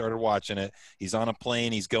minute I started watching it. He's on a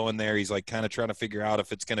plane, he's going there, he's like kind of trying to figure out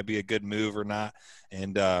if it's going to be a good move or not,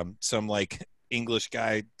 and some like English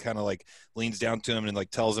guy kind of like leans down to him and like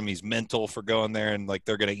tells him he's mental for going there, and like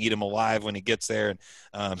they're going to eat him alive when he gets there.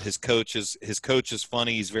 And his coach is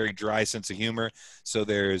funny. He's very dry sense of humor, so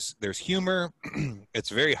there's humor. It's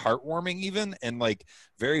very heartwarming even, and like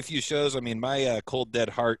very few shows. I mean, my cold dead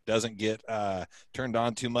heart doesn't get turned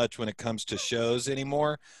on too much when it comes to shows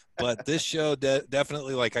anymore. But this show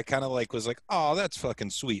definitely, like, I kind of like was like, oh, that's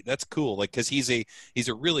fucking sweet. That's cool. Like, cause he's a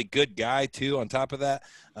really good guy too, on top of that.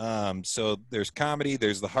 So there's comedy,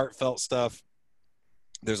 there's the heartfelt stuff.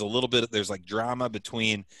 There's a little bit, there's like drama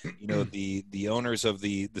between, you know, the owners of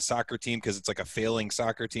the soccer team, cause it's like a failing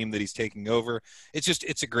soccer team that he's taking over.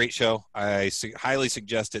 It's a great show. I highly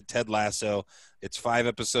suggest it. Ted Lasso. It's 5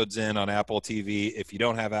 episodes in on Apple TV. If you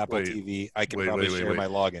don't have Apple TV, I can probably share my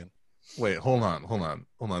login. Wait, hold on.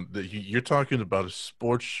 You're talking about a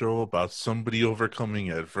sports show about somebody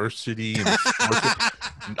overcoming adversity.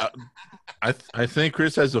 And I think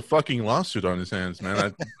Chris has a fucking lawsuit on his hands,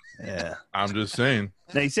 man. Yeah, I'm just saying.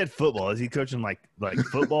 Now, he said football. Is he coaching like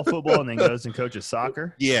football, and then goes and coaches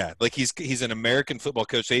soccer? Yeah, like he's an American football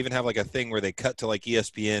coach. They even have like a thing where they cut to like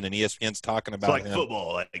ESPN, and ESPN's talking about like him.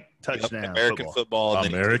 Football, like touchdown, American football,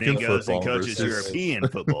 and then he goes football and coaches European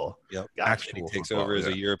football. Yep, gotcha. He takes over as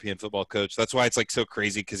a European football coach. That's why it's like so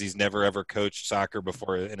crazy, because he's never ever coached soccer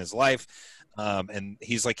before in his life, and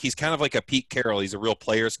he's kind of like a Pete Carroll. He's a real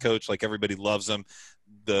players coach. Like everybody loves him.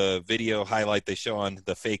 The video highlight they show on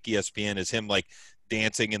the fake ESPN is him like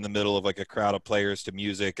dancing in the middle of like a crowd of players to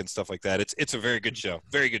music and stuff like that. It's a very good show.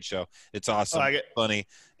 Very good show. It's awesome. Funny.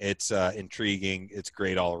 It's intriguing. It's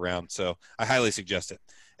great all around. So I highly suggest it.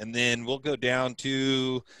 And then we'll go down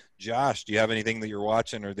to Josh. Do you have anything that you're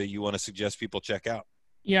watching or that you want to suggest people check out?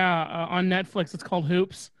 Yeah, on Netflix. It's called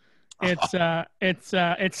Hoops.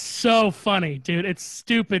 It's so funny, dude. It's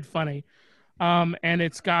stupid funny. And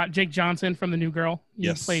it's got Jake Johnson from The New Girl.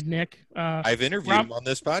 He played Nick. I've interviewed him on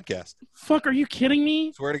this podcast. Fuck, are you kidding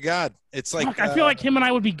me? Swear to God. It's like, I feel like him and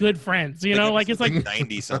I would be good friends, you know? Like, it's like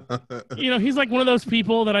 90 something. You know, he's like one of those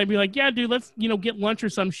people that I'd be like, yeah, dude, let's, get lunch or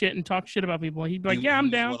some shit and talk shit about people. He'd be like,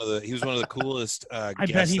 I'm down. He was one of the coolest I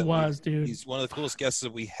bet he was, dude. He's one of the coolest guests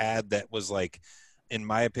that we had that was like, in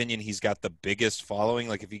my opinion, he's got the biggest following.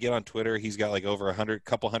 Like if you get on Twitter, he's got like over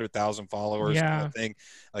couple 100,000 followers. Yeah. Kind of thing.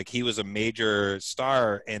 Like he was a major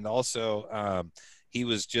star. And also he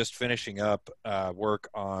was just finishing up work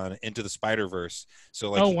on Into the Spider-Verse.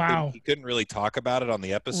 So like he couldn't really talk about it on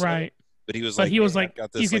the episode. Right. But he was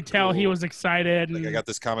you could tell he was excited. Like I got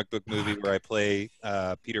this comic book movie where I play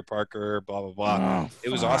Peter Parker, blah, blah, blah. It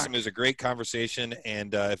was awesome. It was a great conversation.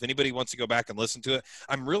 And if anybody wants to go back and listen to it,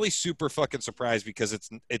 I'm really super fucking surprised because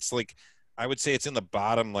it's like, I would say it's in the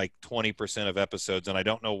bottom like 20% of episodes. And I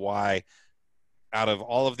don't know why out of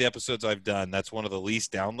all of the episodes I've done, that's one of the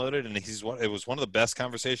least downloaded, and it was one of the best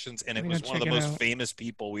conversations, and it was one of the most famous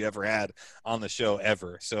people we ever had on the show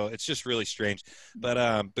ever. So it's just really strange. But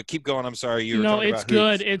keep going. I'm sorry, you were talking it's about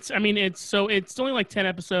good. hoops. It's only like 10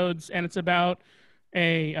 episodes, and it's about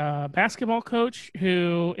a basketball coach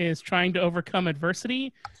who is trying to overcome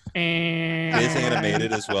adversity, and It is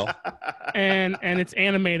animated as well. and it's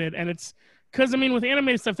animated, and it's because with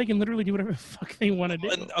animated stuff they can literally do whatever the fuck they want to do.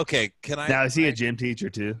 Okay, can I? Now is he a gym teacher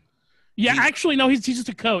too? Yeah, actually, no. He's just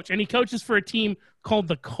a coach, and he coaches for a team called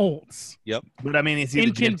the Colts. Yep. But I mean, is he in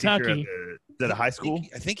the gym Kentucky? teacher at a high school?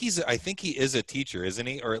 I think he is a teacher, isn't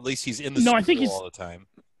he? Or at least he's in the No, school I think he's all the time.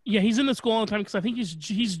 Yeah, he's in the school all the time because I think he's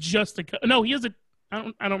just a no. He is a. I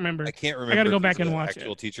don't remember. I can't remember. I got to go if back he's and an watch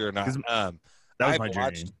actual it. teacher or not. That was my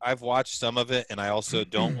dream. I've watched some of it, and I also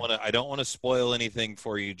don't want to. I don't want to spoil anything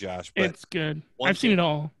for you, Josh. But It's good. I've seen it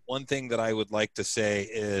all. One thing that I would like to say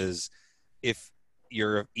is, if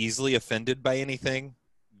you're easily offended by anything,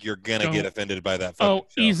 you're gonna get offended by that. Show.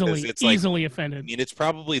 Easily, It's easily offended. I mean, it's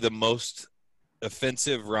probably the most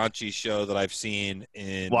offensive, raunchy show that I've seen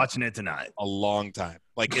in Watching it tonight. a long time.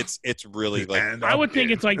 Like it's really like. I would think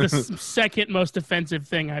it's like the second most offensive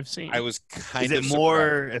thing I've seen. I was kind Is of it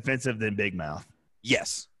more offensive than Big Mouth?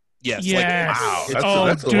 Yes. Yes. Yes. Wow, It's,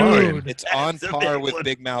 that's a line. dude. it's on That's a par big with one.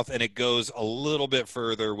 Big Mouth, and it goes a little bit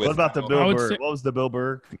further with. What about the I Bill would Burr? say- What was the Bill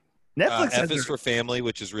Burr? Netflix F has is their, for Family,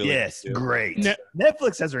 which is really yes, good too. great. Ne-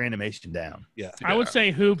 Netflix has their animation down. Yeah. I would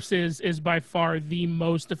say Hoops is by far the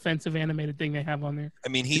most offensive animated thing they have on there. I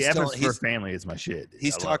mean, The he's F telling, is for Family is my shit. Dude.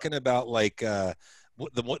 he's I love talking about like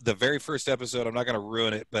the very first episode. I'm not going to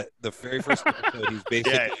ruin it, but the very first episode, he's it.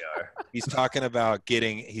 basically Yeah, you are. he's talking about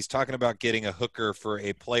getting a hooker for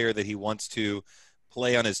a player that he wants to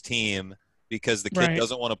play on his team because the kid Right.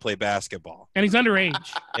 doesn't want to play basketball, And he's underage.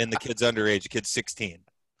 and the kid's underage. The kid's 16.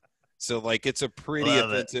 So like it's a pretty Love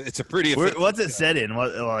it. offensive. It's a pretty Where, offensive what's it show. set in?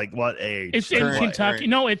 What age? It's Like in what? Kentucky.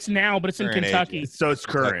 No, it's now, but it's in Current age, Kentucky. So it's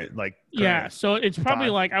current, like Yeah, current. so it's probably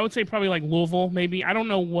time. like I would say probably like Louisville, maybe. I don't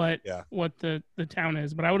know what Yeah. the town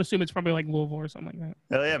is, but I would assume it's probably like Louisville or something like that.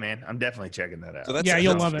 Hell yeah, man! I'm definitely checking that out. So that's Yeah,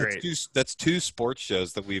 you'll love it. That's two sports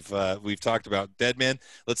shows that we've talked about. Deadman,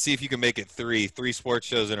 let's see if you can make it three sports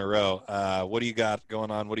shows in a row. What do you got going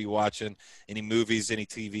on? What are you watching? Any movies? Any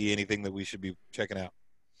TV? Anything that we should be checking out?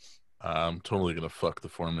 I'm totally gonna fuck the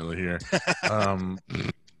formula here.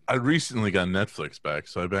 I recently got Netflix back,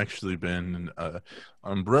 so I've actually been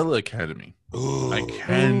Umbrella Academy. Ooh. I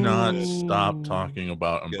cannot Ooh. stop talking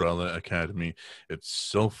about Good. Umbrella Academy. It's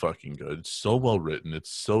so fucking good. It's so well written. It's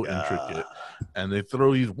so intricate, and they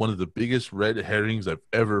throw you one of the biggest red herrings I've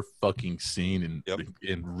ever fucking seen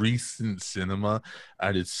in recent cinema,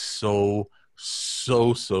 and it's so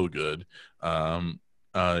good.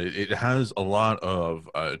 It has a lot of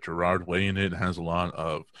Gerard Way in it. It has a lot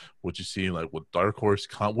of what you see, like what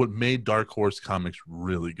what made Dark Horse Comics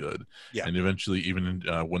really good. Yeah. And eventually, even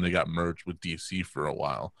when they got merged with DC for a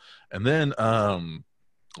while, and then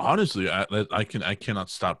honestly, I cannot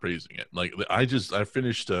stop praising it. Like I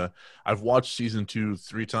finished. I've watched season 2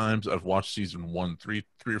 3 times. I've watched season 1 3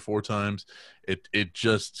 or 4 times. It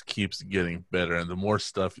just keeps getting better, and the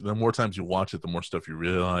more times you watch it, the more stuff you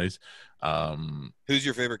realize. Who's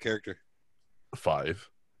your favorite character? 5.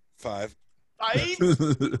 5. Five?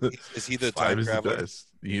 Is he the 5 time is the traveler? best.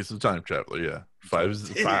 He's the time traveler. Yeah, 5 is.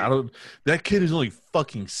 Dude. That kid is only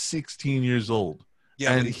fucking 16 years old.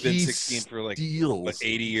 Yeah, and but he's been he 16 for like steals. what,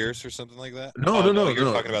 80 years or something like that. No, Oh, no, You're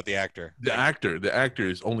no. talking about the actor. The actor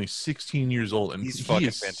is only 16 years old, and He's he fucking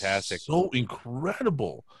is fantastic. So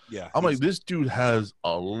incredible. Yeah, I'm he's- like, this dude has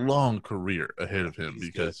a long career ahead of him He's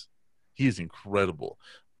because he is incredible.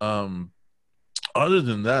 Other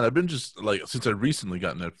than that, I've been just like, since I recently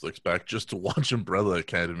got Netflix back, just to watch Umbrella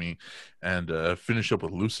Academy and finish up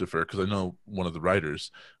with Lucifer, because I know one of the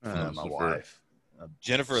writers. My Lucifer. wife.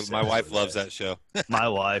 Jennifer, Obsessed my wife with loves that show. My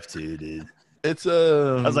wife too, dude. It's I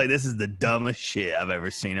was like, this is the dumbest shit I've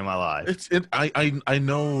ever seen in my life.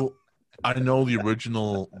 I know the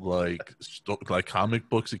original like comic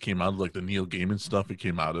books it came out of, like the Neil Gaiman stuff it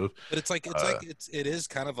came out of. But it is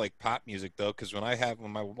kind of like pop music though, because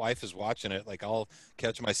when my wife is watching it, like I'll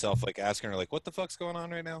catch myself like asking her like, "What the fuck's going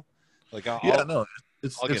on right now?" Like I'll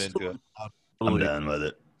I'll get into it. I'm done with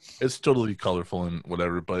it. It's totally colorful and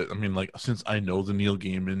whatever, but I mean, like, since I know the Neil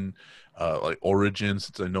Gaiman like origin,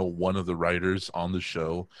 since I know one of the writers on the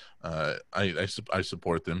show, I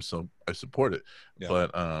support them, so I support it. Yeah.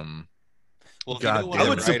 But Well, if God you know one I of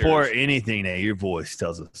would the support writers- anything that your voice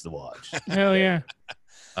tells us to watch. Hell yeah.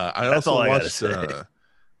 I That's also all I gotta watched. say.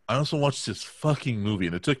 I also watched this fucking movie,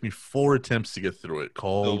 and it took me 4 attempts to get through it. So it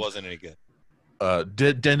Called wasn't any good.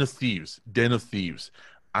 Den of Thieves. Den of Thieves.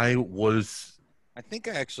 I think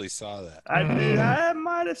I actually saw that. I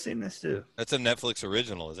might have seen this too. That's a Netflix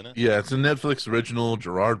original, isn't it? Yeah, it's a Netflix original.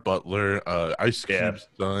 Gerard Butler, Ice Yeah. Cube's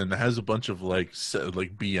son. It has a bunch of like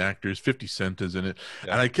B actors. 50 Cent is in it,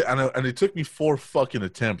 Yeah. and it took me 4 fucking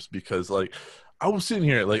attempts because like I was sitting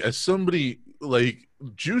here like as somebody like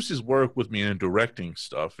Juice has worked with me in directing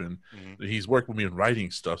stuff, and he's worked with me in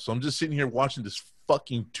writing stuff. So I'm just sitting here watching this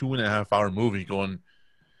fucking 2.5 hour movie, going,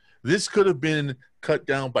 this could have been cut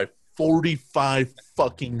down by 45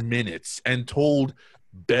 fucking minutes and told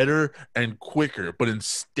better and quicker, but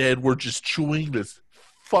instead we're just chewing this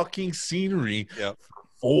fucking scenery. Yep.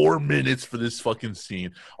 4 minutes for this fucking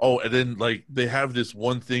scene. Oh, and then like they have this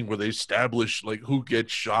one thing where they establish like who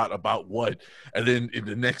gets shot about what, and then in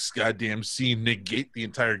the next goddamn scene negate the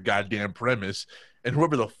entire goddamn premise. And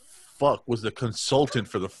whoever the fuck was the consultant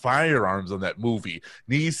for the firearms on that movie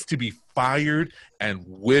needs to be fired and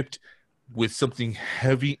whipped with something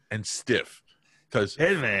heavy and stiff. Because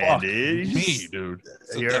Hey man, fuck dude, me, dude.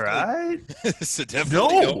 So you're right. So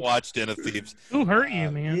definitely No. don't watch Den of Thieves. Who hurt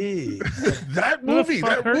you, man? That movie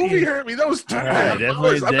fuck hurt you? hurt me. That was All right,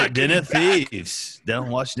 definitely I'm not Den of getting back. Thieves. Don't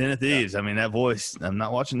watch Den of Thieves. I mean, that voice. I'm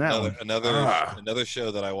not watching that one. Another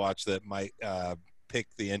show that I watched that might pick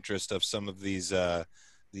the interest of some of these the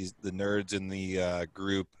nerds in the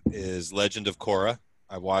group is Legend of Korra.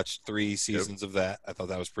 I watched 3 seasons of that. I thought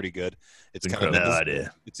that was pretty good. It's kind of No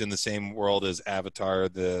idea. it's in the same world as Avatar,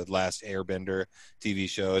 the Last Airbender TV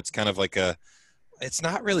show. It's kind of like it's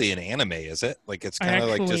not really an anime, is it? Like it's kind of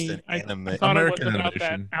like just an anime. I thought American it was about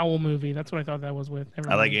animation. that owl movie. That's what I thought that was with.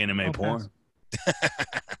 I like anime porn.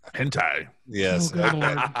 Hentai. Yes. Oh, good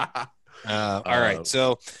lord. All right.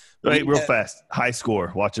 So Wait, real fast. High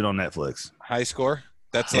Score. Watch it on Netflix. High Score.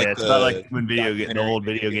 That's Yeah, like it's the about like when the documentary old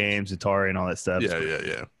video games, Atari, and all that stuff.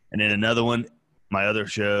 Yeah. And then another one, my other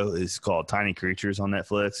show is called Tiny Creatures on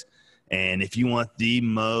Netflix. And if you want the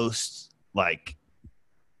most like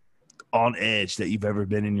on edge that you've ever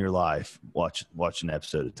been in your life, watch an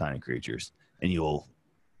episode of Tiny Creatures, and you'll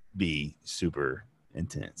be super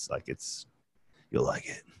intense. Like you'll like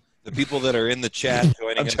it. The people that are in the chat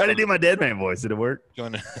joining. I'm trying to do my dead man voice. Did it work?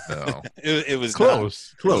 Joining, No. it was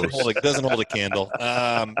Close. Doesn't hold a candle.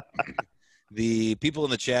 The people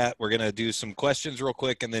in the chat, we're going to do some questions real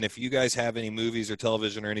quick. And then if you guys have any movies or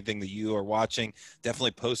television or anything that you are watching,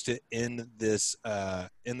 definitely post it in this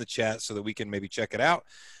in the chat so that we can maybe check it out.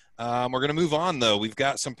 We're going to move on, though. We've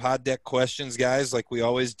got some pod deck questions, guys, like we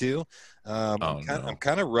always do. I'm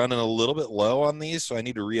kind of running a little bit low on these, so I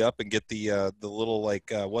need to re-up and get the little,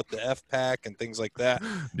 like, what the F pack and things like that.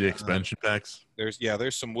 The expansion packs. There's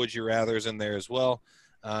some Would You Rathers in there as well.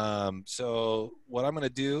 So what I'm going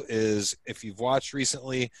to do is, if you've watched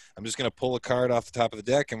recently, I'm just going to pull a card off the top of the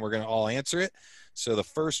deck, and we're going to all answer it. So the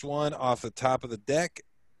first one off the top of the deck,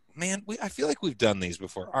 man, I feel like we've done these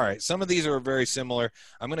before. All right, some of these are very similar.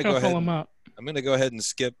 I'm going to go ahead. I'm going to go ahead and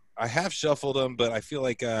skip. I have shuffled them, but I feel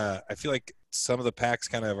like some of the packs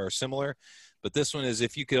kind of are similar. But this one is,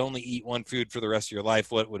 if you could only eat one food for the rest of your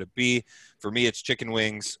life, what would it be? For me, it's chicken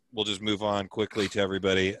wings. We'll just move on quickly to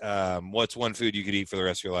everybody. What's one food you could eat for the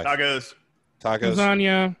rest of your life?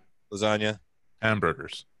 Tacos. Lasagna.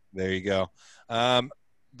 Hamburgers. There you go.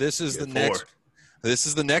 This is the next. This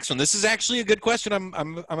is the next one. This is actually a good question.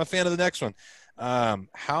 I'm a fan of the next one.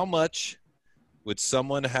 How much would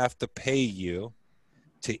someone have to pay you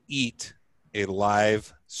to eat a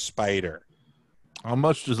live spider? How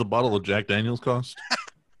much does a bottle of Jack Daniels cost?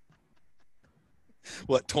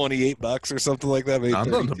 What, $28 or something like that? Maybe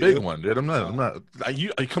I'm not the big one, dude. I'm not.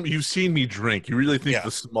 You've seen me drink. You really think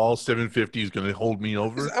the small 750 is going to hold me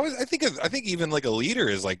over? I think even like a liter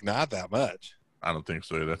is like not that much. I don't think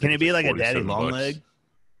so either. Can it be like a daddy long leg?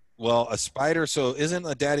 Well, a spider. So isn't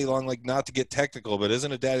a daddy long leg, not to get technical, but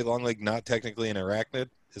isn't a daddy long leg not technically an arachnid?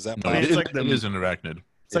 Is that? No, it is an arachnid.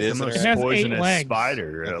 It's like the most poisonous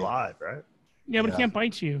spider alive, right? Yeah, but it can't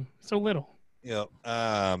bite you. So little. Yeah.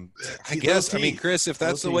 I guess. I mean, Chris, if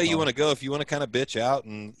that's the way you want to go, if you want to kind of bitch out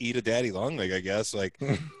and eat a daddy long leg, I guess. Like,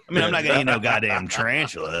 I mean, I'm not gonna eat no goddamn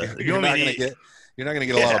tarantula. You're not gonna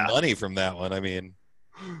get a lot of money from that one. I mean.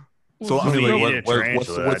 So I mean,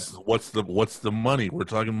 what's the money? We're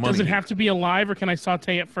talking money. Does it have to be alive, or can I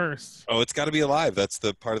saute it first? Oh, it's got to be alive. That's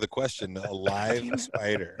the part of the question. A live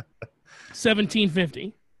spider.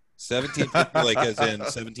 $17.50. $17.50, like as in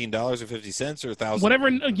 $17.50 or $1,000? Whatever.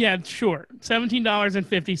 Yeah, sure.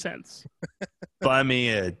 $17.50. Buy me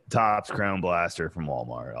a Topps Crown Blaster from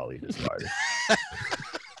Walmart. I'll eat a spider.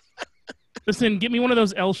 Listen, get me one of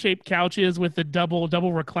those L-shaped couches with the double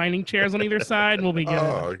reclining chairs on either side, and we'll be good.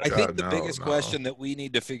 Oh, I think the God, biggest no. question that we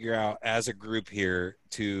need to figure out as a group here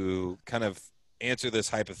to kind of answer this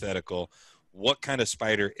hypothetical, what kind of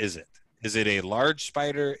spider is it? Is it a large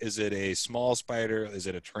spider? Is it a small spider? Is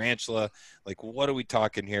it a tarantula? Like, what are we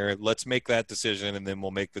talking here? Let's make that decision, and then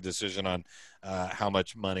we'll make the decision on how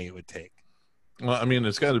much money it would take. Well, I mean,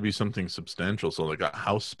 it's got to be something substantial. So, like a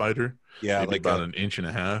house spider, Yeah, maybe like about an inch and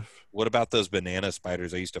a half. what about those banana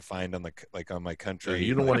spiders I used to find on my country? Yeah,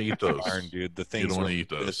 you don't want to eat those. barn, dude. The You things don't were want to eat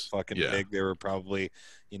this those. fucking Yeah. big. They were probably,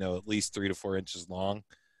 at least 3 to 4 inches long.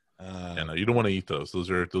 Yeah, no, you don't want to eat those. Those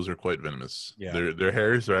are quite venomous. Yeah. Their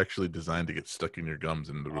hairs are actually designed to get stuck in your gums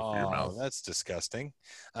and the roof of your mouth. That's disgusting.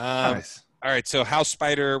 Nice. All right, so house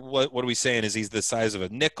spider, what are we saying? Is he the size of a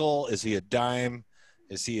nickel? Is he a dime?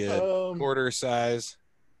 Is he a quarter size?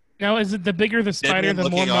 Now, is it the bigger the spider, Deadman the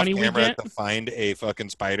more looking off money we camera get? to find a fucking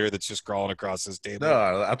spider that's just crawling across his table. No,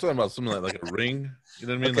 I'm talking about something like a ring. You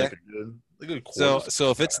know what I mean? Okay. Like a So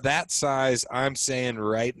quarter. if it's that size, I'm saying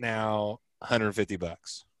right now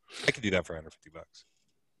 $150. I could do that for $150.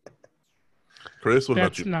 Chris, what about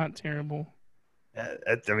That's you? not terrible. I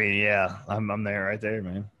mean, yeah, I'm there right there,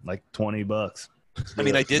 man. Like $20. I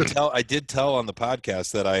mean, I did tell on the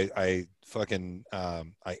podcast that I fucking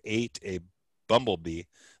I ate a bumblebee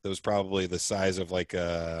that was probably the size of like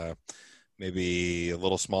maybe a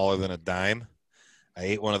little smaller than a dime. I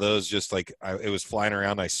ate one of those just like it was flying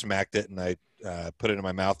around. I smacked it and I put it in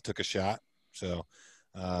my mouth, took a shot. So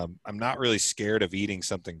I'm not really scared of eating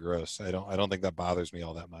something gross. I don't think that bothers me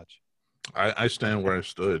all that much. I stand where I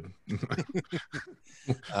stood.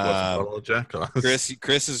 What's a bottle of Jack cost?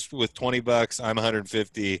 Chris is with $20. I'm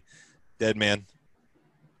 150. Dead man.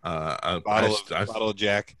 Bottle Bottle of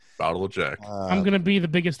Jack. Bottle of Jack. I'm gonna be the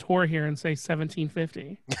biggest whore here and say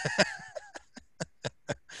 $17.50.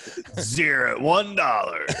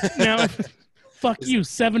 $1. Now, fuck you,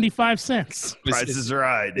 75 cents. Price is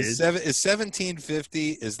right, dude. Is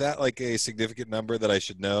 1750? Is that like a significant number that I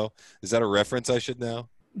should know? Is that a reference I should know?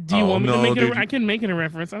 Do you Oh, want me to no, make it? dude. I can make it a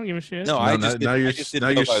reference. I don't give a shit. No, No, I now- just now didn't- you're- I just didn't now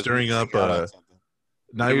know you're if I was stirring missing up, out on something.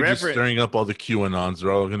 Now The you're just reference- stirring up all the QAnons.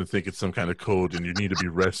 They're all going to think it's some kind of code, and you need to be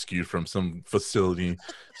rescued from some facility,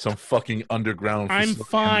 some fucking underground. I'm facility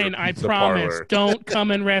fine. in your I pizza promise. parlor. Don't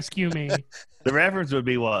come and rescue me. The reference would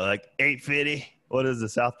be what, like 850? What is the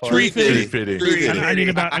South Park? Tree Pretty fitting. fitting. I need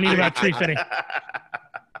about tree fitting.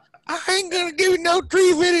 I ain't gonna give you no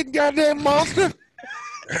tree fitted, goddamn monster.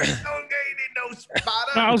 Don't get no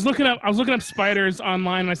spider. No, I was looking up spiders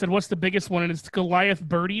online, and I said, "What's the biggest one?" And it's Goliath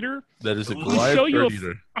bird eater. That is a Let me Goliath show you bird a-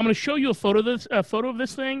 eater. I'm going to show you a photo of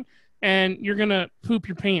this thing, and you're gonna poop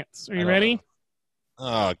your pants. Are you ready?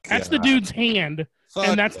 Oh, God. That's the dude's hand, Fuck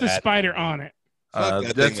and that's the that. spider on it. Fuck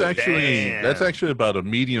that That's thing. Damn. actually about a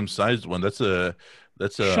medium-sized one. That's a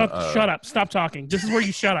Shut up. Stop talking. This is where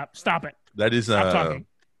you shut up. Stop it. that is Stop talking.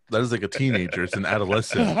 that is like a teenager. It's an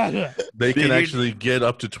adolescent. They Dude, can you're- actually get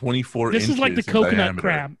up to 24 This inches. is like the in coconut diameter.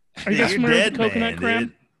 crab. Are you Dude, guys you're familiar with dead, the coconut man, crab?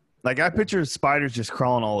 dude. Like, I picture spiders just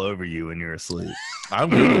crawling all over you when you're asleep. I'm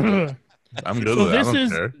good. With that. I'm good So with that. I this don't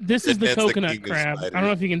is care. this is the That's the coconut king of crab. I spiders. don't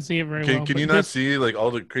know if you can see it very well. Can you but not this- see like all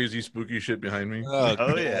the crazy spooky shit behind me? Oh, Oh,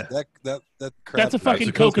 God. yeah. That crap. That's a fucking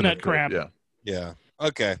It's coconut crab. Yeah. Yeah.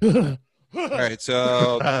 Okay. All right.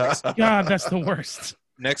 So God, that's the worst.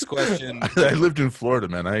 next question. I lived in Florida,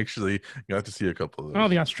 man. I actually got to see a couple of those. Oh,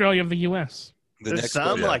 the Australia of the U.S. The There's next some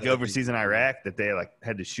question. like overseas in Iraq that they like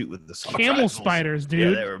had to shoot with the Camel rifles. spiders, Yeah,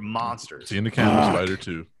 dude. they were monsters. Seen the camel Fuck. spider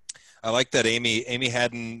too. I like that Amy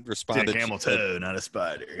Hadden Did responded. a camel She said- toe, not a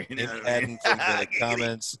spider. You know Amy what I Hadden mean? from the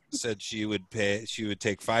comments said she would take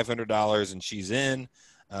 $500 and she's in.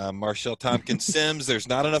 Marshall Tompkins Sims, there's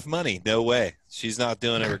not enough money. No way. She's not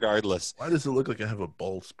doing it regardless. Why does it look like I have a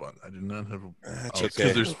bald spot? I do not have a. That's It's okay.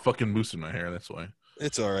 because there's fucking moose in my hair. That's why.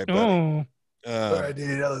 It's all right, buddy. Oh, I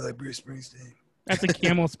did. I look like Bruce Springsteen. that's a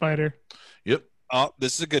camel spider. Yep. Oh,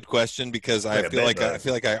 this is a good question because Like I a feel like bed I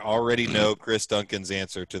feel like I already know Chris Duncan's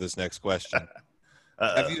answer to this next question.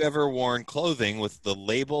 Have you ever worn clothing with the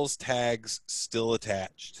labels tags still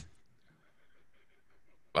attached?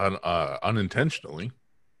 Unintentionally.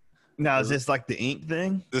 Now, is this like the ink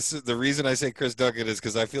thing? This is the reason I say Chris Duncan is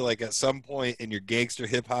because I feel like at some point in your gangster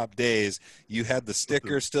hip hop days, you had the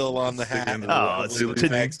sticker still on the hat. and Oh, probably the to-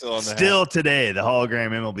 tag still on the hat. Still today, the hologram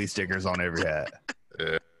MLB stickers on every hat.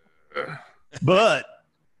 Yeah. But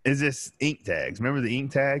is this ink tags? Remember the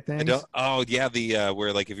ink tag thing? I don't. Oh yeah, the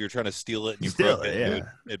where like if you're trying to steal it and you Steal broke it, it,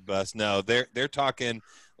 yeah. it busts. No, they're talking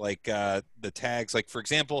like the tags. Like for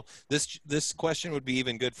example, this question would be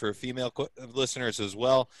even good for female listeners as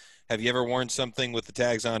well. have you ever worn something with the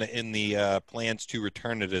tags on it in the plans to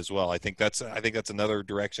return it as well? I think that's another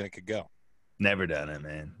direction it could go. Never done it,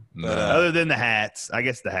 man. But, Other than the hats, I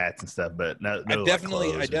guess the hats and stuff, but no I like,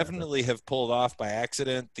 definitely clothes or nothing. have pulled off by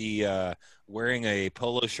accident the wearing a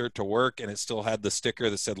polo shirt to work, and it still had the sticker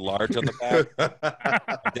that said large on the back.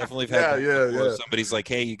 I definitely have had that before. Somebody's like,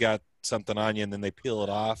 "Hey, you got something on you," and then they peel it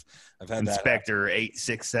off. I've had Inspector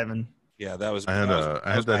 867. Yeah, that was. I had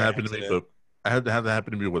that happen to me, but I had to have that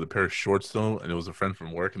happen to me with a pair of shorts though, and it was a friend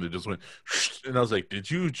from work, and they just went, and I was like,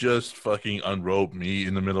 "Did you just fucking unrobe me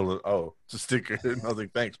in the middle of?" Oh, it's a sticker, and I was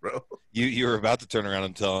like, "Thanks, bro." You were about to turn around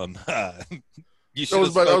and tell him. You I was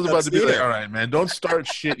about to be like, "All right, man, don't start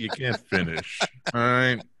shit you can't finish." All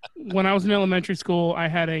right. When I was in elementary school, I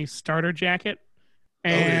had a starter jacket.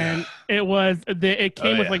 And it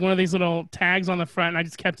came with like one of these little tags on the front, and I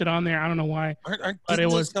just kept it on there. I don't know why. Didn't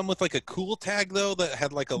those come with like a cool tag though that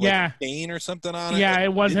had like a chain or something on it? Yeah,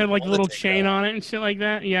 like, it had like a little chain on it and shit like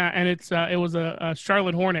that. Yeah, and it was a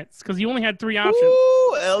Charlotte Hornets because you only had 3 options.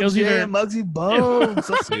 Ooh, LJ, it was either Muggsy Bogues.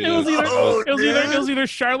 it was either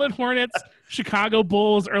Charlotte Hornets, Chicago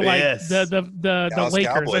Bulls, or like the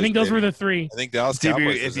Lakers. Cowboys, I think those were the 3. I think Dallas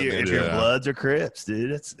Cowboys. If your Bloods or Crips, dude,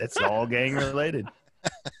 it's all gang related.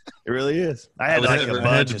 It really is. I had like a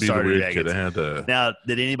bunch of starter jackets. Now,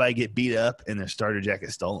 did anybody get beat up and their starter jacket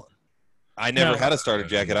stolen? I never had a starter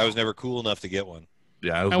jacket. I was never cool enough to get one.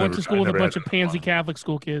 Yeah, I went to school with a bunch of pansy Catholic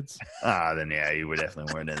school kids. Then yeah, you were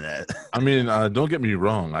definitely weren't in that. I mean, don't get me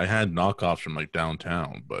wrong. I had knockoffs from like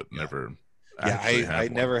downtown, but never. Yeah, I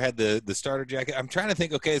never had the starter jacket. I'm trying to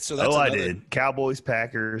think. Okay, so that's I did. Cowboys,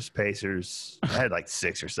 Packers, Pacers. I had like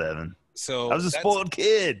 6 or 7. So I was a spoiled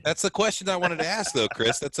kid. That's the question I wanted to ask, though,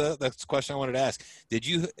 Chris. That's the question I wanted to ask. Did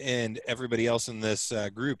you and everybody else in this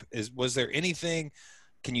group was there anything?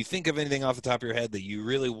 Can you think of anything off the top of your head that you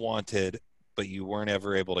really wanted but you weren't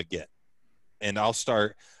ever able to get? And I'll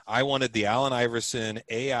start. I wanted the Allen Iverson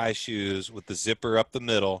AI shoes with the zipper up the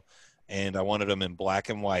middle, and I wanted them in black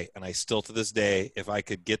and white. And I still, to this day, if I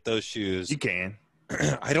could get those shoes, you can.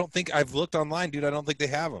 I don't think I've looked online, dude. I don't think they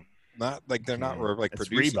have them. Not like they're not like it's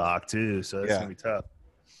producing. Reebok too, so it's gonna be tough.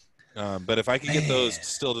 But if I could get those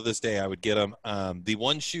still to this day, I would get them. The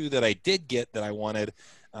one shoe that I did get that I wanted,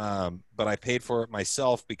 but I paid for it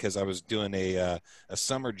myself because I was doing a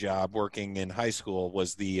summer job working in high school,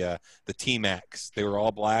 was the T-Max. They were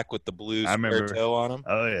all black with the blue square toe on them.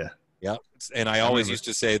 Oh yeah. Yeah. And I always used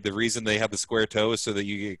to say the reason they have the square toe is so that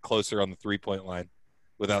you get closer on the 3-point line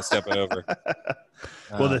without stepping over.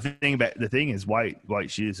 Well, the thing is white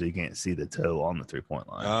shoes, so you can't see the toe on the 3-point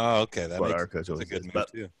line. Oh, okay. That's what our coach always says.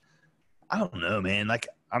 But too. I don't know, man.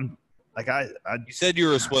 You said you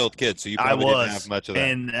were a spoiled kid, so you probably didn't have much of that.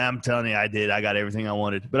 And I'm telling you, I did. I got everything I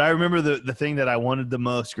wanted. But I remember the thing that I wanted the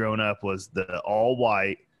most growing up was the all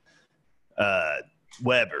white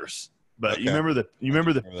Webbers. But you remember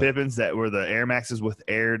the Pippins that were the Air Maxes with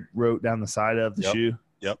air wrote down the side of the shoe?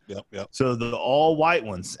 Yep. So the all white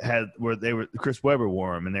ones Chris Webber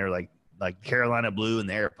wore them, and they were like Carolina blue in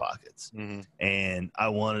the air pockets. Mm-hmm. And I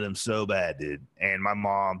wanted them so bad, dude. And my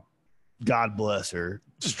mom, God bless her,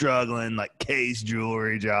 struggling like case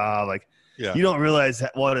jewelry job. Like you don't realize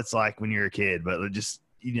what it's like when you're a kid, but just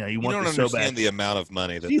you want them so bad. You don't understand the amount of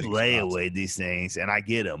money that you lay away these things, and I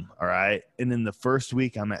get them. All right, and then the first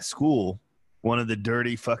week I'm at school, one of the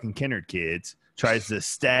dirty fucking Kennard kids tries to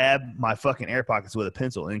stab my fucking air pockets with a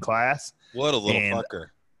pencil in class. What a little fucker.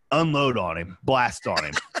 Unload on him, blast on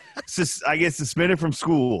him. I get suspended from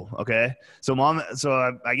school. Okay. So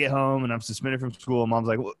I get home and I'm suspended from school. Mom's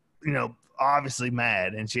like, well, obviously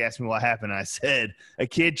mad. And she asked me what happened. I said, a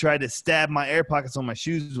kid tried to stab my air pockets on my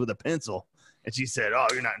shoes with a pencil. And she said, oh,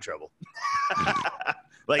 you're not in trouble.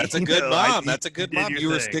 That's a good mom. That's a good mom. You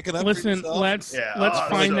were sticking up for yourself. Let's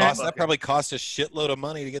find that. That probably cost a shitload of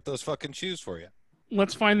money to get those fucking shoes for you.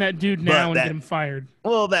 Let's find that dude now and get him fired.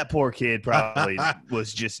 Well, that poor kid probably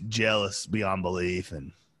was just jealous beyond belief,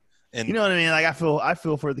 and you know what I mean. Like I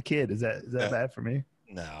feel for the kid. Is that bad for me?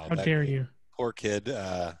 No. How dare you? Poor kid.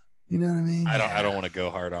 You know what I mean? I don't want to go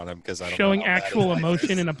hard on him because I don't showing know actual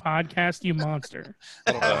emotion in a podcast. You monster.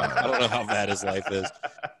 I don't know how bad his life is.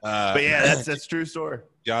 But yeah, that's true story.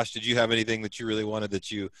 Josh, did you have anything that you really wanted that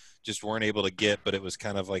you just weren't able to get, but it was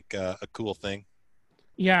kind of like a cool thing?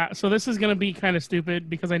 Yeah, so this is going to be kind of stupid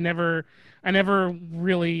because I never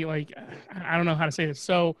really I don't know how to say this.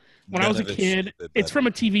 So when I was a kid, it's from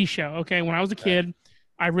a TV show. Okay. When I was a kid,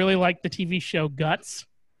 I really liked the TV show Guts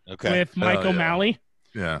with Mike O'Malley.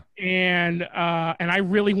 Yeah. And I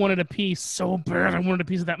really wanted a piece so bad. I wanted a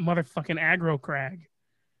piece of that motherfucking aggro crag.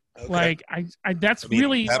 Okay. Like that's I mean,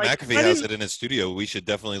 really Pat like, McAfee I has didn't- it in his studio. We should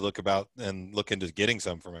definitely look into getting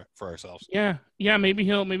some for ourselves. Yeah, maybe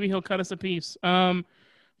he'll cut us a piece.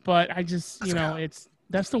 But I just,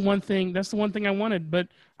 that's the one thing I wanted. But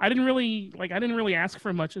I didn't really ask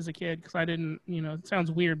for much as a kid because I didn't, it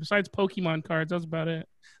sounds weird. Besides Pokemon cards, that was about it.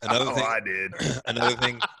 Another thing, I did. another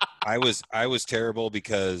thing, I was terrible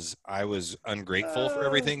because I was ungrateful for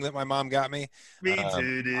everything that my mom got me. Me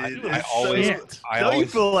too, dude. I It's always- Shit. don't you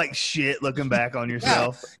feel like shit looking back on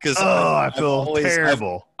yourself? because I feel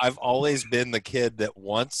terrible. I've always been the kid that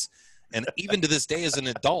wants, and even to this day as an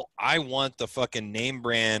adult, I want the fucking name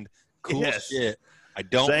brand cool Yes. shit. I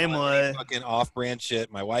don't Same want way. any fucking off-brand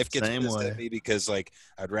shit. My wife gets Same pissed way. at me because like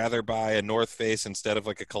I'd rather buy a North Face instead of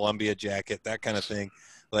like a Columbia jacket, that kind of thing.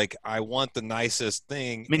 Like I want the nicest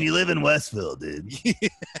thing. I mean, you live in Westville, dude.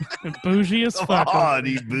 Bougie as Come fuck. on,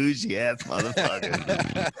 you bougie ass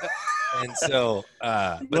motherfucker. And so, You but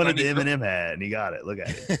I wanted mean, the M&M hat, and you got it. Look at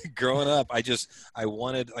it. growing up, I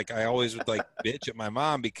wanted, like, I always would like bitch at my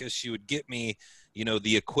mom because she would get me,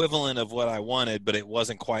 the equivalent of what I wanted, but it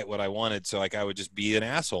wasn't quite what I wanted. So like, I would just be an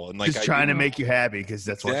asshole and like, Just trying to make you happy because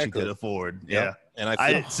that's what Exactly. you could afford. Yep. Yeah. and I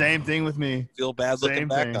I feel, did same thing with me. feel bad looking same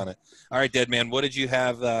back thing. on it. All right, Dead Man, what did you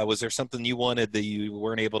have? Was there something you wanted that you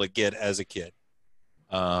weren't able to get as a kid?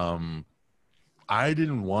 I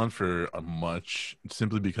didn't want for much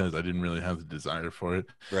simply because I didn't really have the desire for it.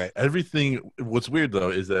 Right. What's weird though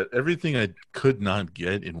is that everything I could not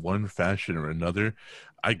get in one fashion or another,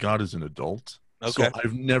 I got as an adult. Okay. So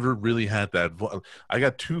I've never really had that. I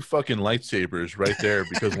got 2 fucking lightsabers right there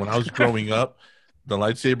because when I was growing up, the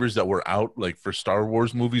lightsabers that were out like for Star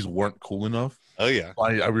Wars movies weren't cool enough. Oh yeah.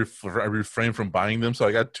 I refrained from buying them, so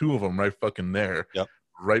I got 2 of them right fucking there. Yep.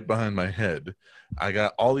 Right behind my head. I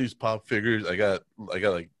got all these pop figures. I got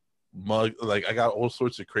like mug, like I got all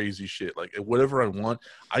sorts of crazy shit. Like whatever I want,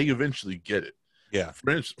 I eventually get it. Yeah.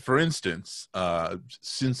 For instance,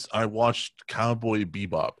 since I watched Cowboy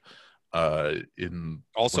Bebop, in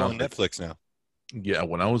Also when on I was, Netflix now. yeah,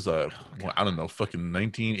 when I was I don't know, fucking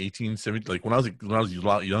 19, 18, 17, like when I was a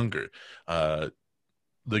lot younger,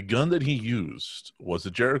 the gun that he used was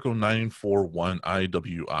a Jericho 941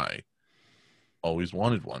 IWI. Always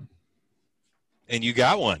wanted one. And you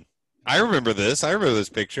got one. I remember this. I remember this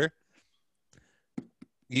picture.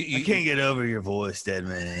 I can't get over your voice, Dead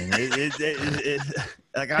Man.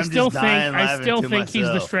 Like I I'm still just dying think he's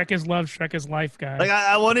the myself. Shrek is love, Shrek is life guy. Like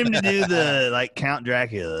I want him to do the like Count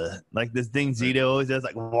Dracula, like this thing Zito always does,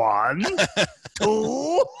 like 1,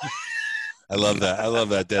 2. I love that. I love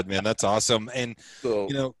that, Dead Man. That's awesome. And So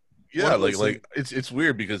one yeah, of those like it's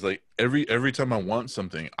weird because like every time I want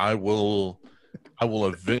something, I will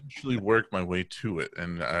eventually work my way to it,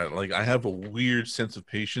 and like I have a weird sense of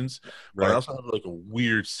patience, but I Right. also have like a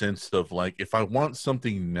weird sense of like if I want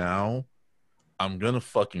something now, I'm gonna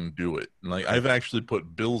fucking do it. Like I've actually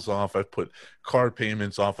put bills off, I've put card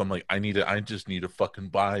payments off. I'm like, I just need to fucking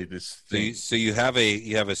buy this thing. So you have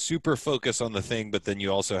a super focus on the thing, but then you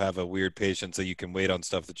also have a weird patience that you can wait on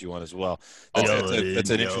stuff that you want as well. That's, YOLO, that's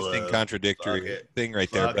an dude, interesting YOLO. contradictory Fuck it. thing right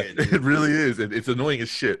there. Fuck But it, dude. It really is. It's annoying as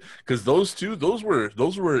shit because those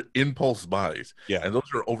were impulse buys. Yeah. And those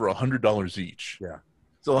are over $100 each. Yeah.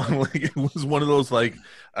 So I'm like, it was one of those like,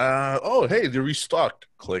 oh hey, they're restocked.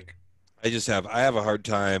 Click. I have a hard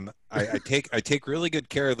time. I take really good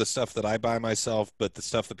care of the stuff that I buy myself, but the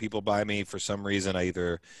stuff that people buy me, for some reason, I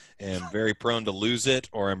either am very prone to lose it,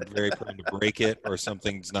 or I'm very prone to break it, or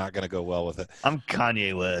something's not going to go well with it. I'm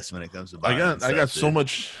Kanye West when it comes to I buying got stuff, so dude.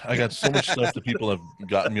 much stuff that people have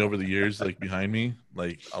gotten me over the years, like behind me.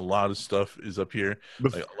 Like a lot of stuff is up here.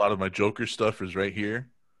 Like a lot of my Joker stuff is right here.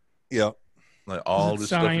 Yeah. Like all it this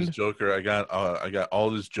stuff is signed? Joker. I got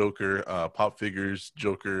all this Joker pop figures,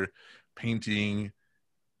 Joker painting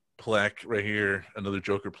plaque right here, another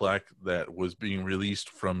Joker plaque that was being released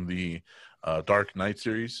from the Dark Knight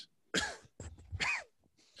series.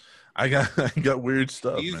 I got weird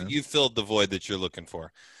stuff, man. You filled the void that you're looking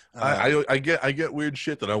for. I get weird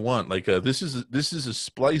shit that I want. Like this is a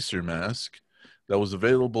splicer mask that was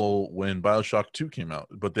available when BioShock 2 came out,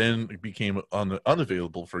 but then it became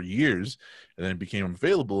unavailable for years, and then it became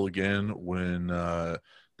available again when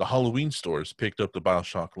the Halloween stores picked up the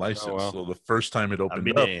BioShock license. Oh, wow. So the first time it I'll opened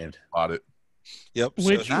be up, damned. I bought it. Yep.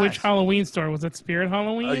 Which nice. Halloween store was it? Spirit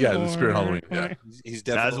Halloween? Yeah, the Spirit Halloween, yeah. He's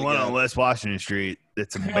That's definitely one got, on West Washington Street.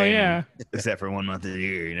 That's Hell abandoned, yeah. except for 1 month of the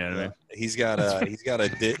year. You know what I mean? he's got a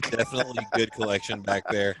definitely good collection back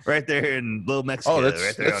there. Right there in Little Mexico. Oh, that's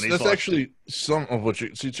right there on East that's Washington. actually some of what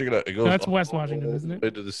you see. Check it out. It goes. That's West all Washington, isn't it? the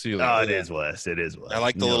way to the ceiling. Oh, it is West. It is West. I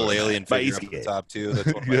like the You know little where I'm alien at. By figure up at the Eastgate. top too.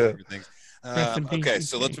 That's one of my Yeah. favorite things. Rest in peace, Okay,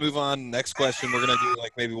 so BC. let's move on. Next question. We're gonna do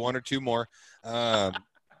like maybe one or two more.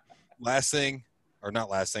 Last thing, or not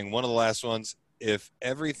last thing. One of the last ones. If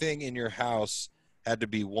everything in your house had to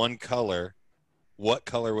be one color, what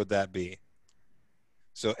color would that be?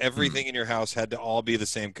 So everything in your house had to all be the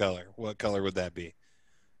same color. What color would that be?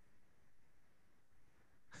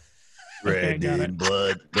 Red, Okay, got dude.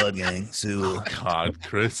 Blood gang. Sewell. Oh, God,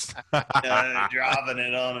 Chris. Dropping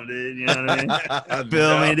it on him, dude. You know what I mean?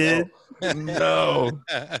 Feel me, dude? No.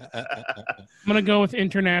 I'm gonna go with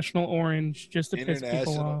international orange just to piss people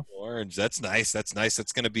International off. orange. That's nice. That's nice.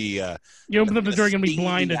 It's gonna be. You open up the door, you're gonna be sting the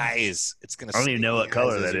blinded. eyes. It's gonna. I don't even sting know what the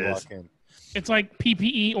color eyes as that you is. walk in. It's like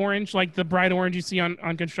PPE orange, like the bright orange you see on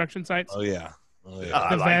construction sites. Oh yeah. Oh Oh, yeah. I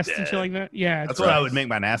The like vest and that. shit like that. Yeah, That's it's what I nice. would make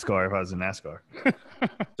my NASCAR if I was in NASCAR.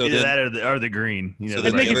 So Either then, that or the green. You know, So the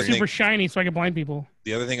I'd then make the it other super thing- shiny so I could blind people.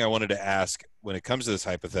 the other thing I wanted to ask when it comes to this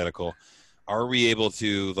hypothetical, are we able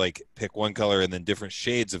to like pick one color and then different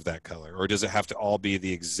shades of that color, or does it have to all be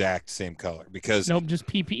the exact same color? Because Nope, just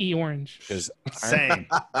PPE orange. same.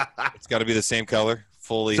 it's got to be the same color,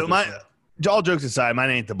 fully. So all jokes aside, mine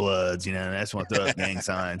ain't the Bloods. You know, and I just want to throw up gang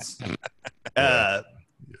signs.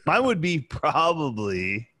 Mine would be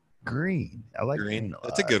probably green. I like green. green.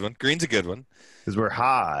 That's a good one. Green's a good one. because we're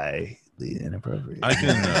highly inappropriate. I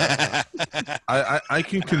can I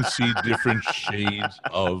can concede different shades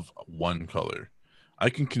of one color. I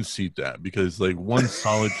can concede that because like one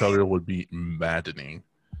solid color would be maddening.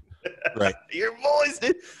 Right. Your voice,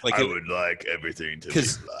 dude. Like I it- would like everything to be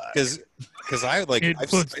Because black. because I like It I've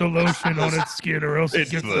puts the lotion on its skin, or else it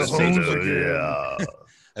gets the puts hose the- again. yeah.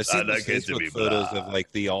 I've seen I'd those like it to Facebook be photos of black.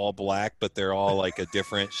 like the all black, but they're all like a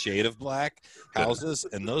different shade of black houses,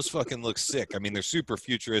 and those fucking look sick. I mean, they're super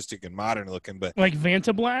futuristic and modern looking, but Like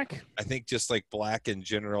Vanta Black. I think just like black in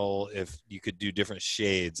general, if you could do different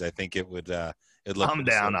shades, I think it would it look. I'm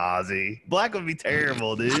down, Ozzy. Black would be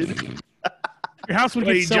terrible, dude. Your house would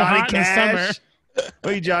What are get you, so Johnny hot in the summer. Cash?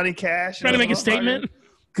 What are you, Johnny Cash? Trying to make a Motherfucker? statement.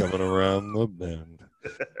 Coming around the bend.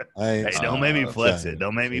 Hey, don't make me flex Shiny. it.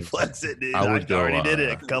 Don't make me flex it, dude. I would go, already did it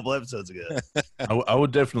a couple episodes ago. I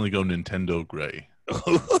would definitely go Nintendo Gray.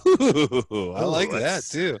 Ooh, I like that that's-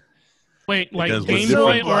 too. Wait, like Because Game with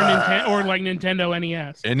Boy different- or Nintendo or like Nintendo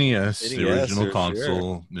NES. NES, the NES, original for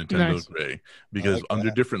console, Nintendo Nice. Gray. Because like under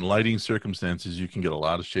that. different lighting circumstances, you can get a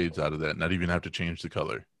lot of shades out of that, not even have to change the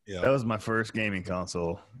color. Yeah. That was my first gaming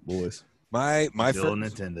console, boys. My Still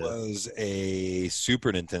first Nintendo. was a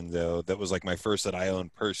Super Nintendo. That was like my first that I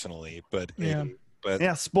owned personally. But Yeah.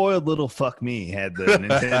 Yeah, spoiled little fuck me had the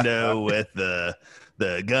Nintendo with the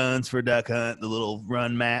guns for duck hunt, the little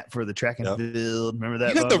run mat for the track and Yep. field. Remember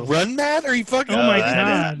that? you got the bundle? run mat? Are you fucking? Oh my I had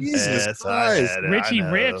God. it. Jesus Yes, I Christ! had it. Richie I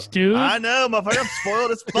know. Rich, dude. I know, motherfucker. I'm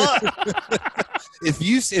spoiled as fuck. If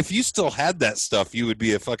you still had that stuff, you would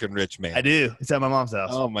be a fucking rich man. I do. It's at my mom's house.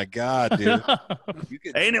 Oh my god, dude! You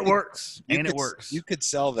could, And it works. you And it could- works. You could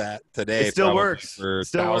sell that today. It still probably works. for It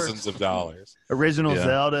still thousands works. of dollars. Original Yeah.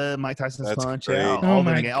 Zelda, Mike Tyson's That's Punch great. Out, Oh all,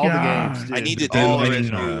 my all the God. games. Dude. I need to do all like,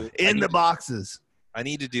 original. In the boxes. I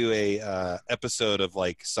need to do a episode of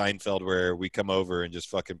like Seinfeld where we come over and just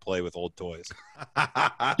fucking play with old toys.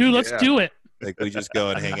 Dude, let's do it. Like we just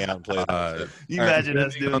go and hang out and play. With them. You All right, imagine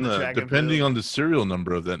us doing on the the, track and depending field. on the serial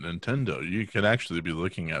number of that Nintendo, you could actually be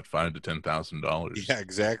looking at $5,000 to $10,000. Yeah,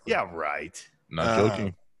 exactly. Yeah, right. Not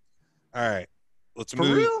joking. All right, let's For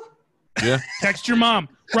move. real? Text your mom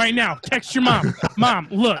right now. Text your mom. Mom,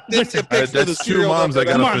 look, listen. That's two moms. I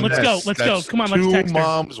got Come to on, let's go, finesse. let's go. That's Come on, let's two text her.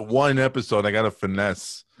 moms, one episode. I got to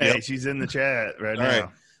finesse. Hey, she's in the chat right All now. right.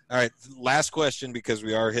 All right, last question because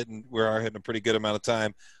we are hitting a pretty good amount of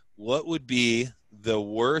time. What would be the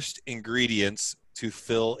worst ingredients to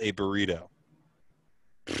fill a burrito?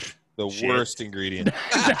 The Shit. worst ingredient.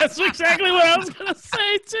 That's exactly what I was gonna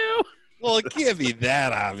say too. Well, it can't be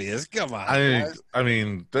that obvious. Come on. I guys.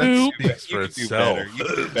 mean, that Poop. speaks for You could do itself. better. You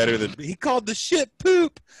could do better than he called the shit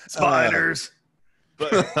poop. Spiders.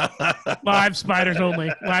 Live spiders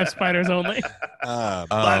only. Live spiders only. Um,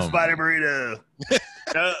 Live spider burrito.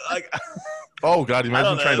 Like, Oh God! I Imagine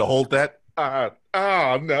don't trying know. to hold that.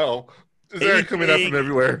 No! Is that coming up from Anything-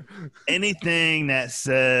 everywhere? anything that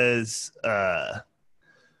says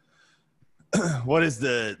what is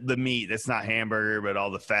the meat that's not hamburger but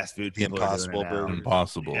all the fast food The people Impossible are doing it now. Burger.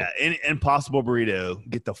 Impossible. Yeah, Impossible burrito.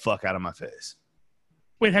 Get the fuck out of my face.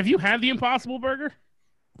 Wait, have you had the Impossible Burger?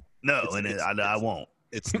 No, I won't.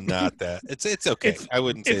 it's not that. It's okay. It's- I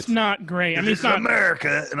wouldn't say It's not great. I mean, it's not.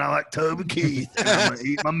 America, and I like Toby Keith. And I'm gonna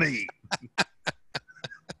eat my meat.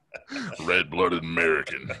 Red-blooded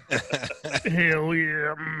American. Hell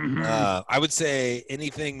yeah. Mhm. I would say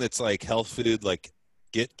anything that's like health food, like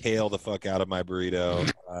get kale the fuck out of my burrito.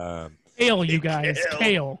 Kale, you guys.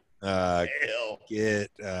 Kale. Hell. Get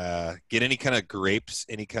any kind of grapes,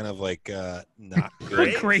 any kind of like not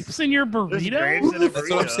Grapes? Grapes in your There's burrito? grapes in a That's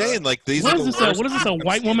what I'm burrito. saying. Like these What are is the this? worst. What is this? A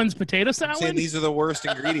white woman's potato I'm saying salad? these are the worst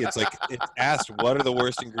ingredients. Like it's asked, what are the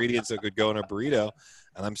worst ingredients that could go in a burrito?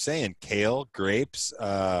 And I'm saying kale, grapes,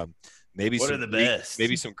 maybe What some are the Greek, best?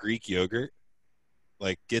 maybe some Greek yogurt.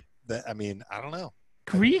 Like get that. I mean, I don't know.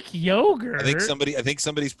 Greek yogurt. I think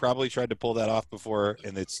somebody's probably tried to pull that off before,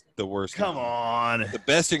 and it's the worst. Come on. The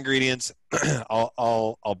best ingredients.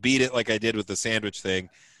 I'll beat it like I did with the sandwich thing.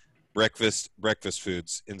 Breakfast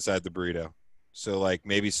foods inside the burrito. So like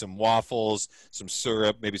maybe some waffles, some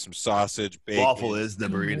syrup, maybe some sausage, bacon. Waffle is the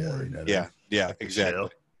burrito. You know, Yeah, exactly. shell.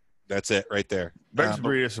 That's it right there. Breakfast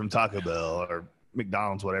burritos from Taco Bell or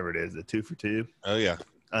McDonald's, whatever it is, the 2 for $2, Oh yeah.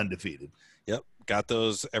 undefeated. Yep. Got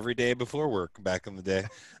those every day before work back in the day.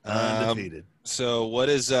 Undefeated. So what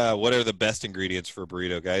are the best ingredients for a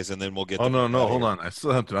burrito, guys? And then we'll get. Oh the no, fuck out of hold here. on.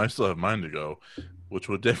 I still have mine to go, which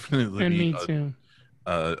would definitely And be me too.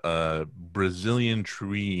 a Brazilian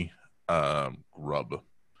tree grub.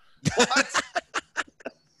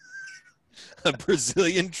 A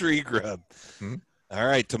Brazilian tree grub. Hmm? All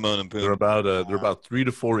right, Timon and They're Pumbaa. about 3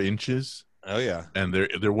 to 4 inches, Oh yeah. and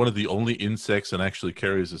they're one of the only insects that actually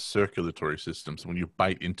carries a circulatory system. So when you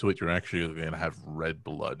bite into it, you're actually going to have red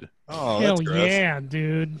blood. Oh, Hell that's gross. yeah,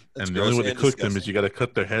 dude. That's And the only gross way to and cook them is disgusting. you got to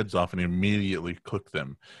cut their heads off and immediately cook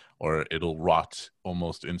them, or it'll rot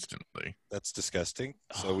almost instantly. That's disgusting.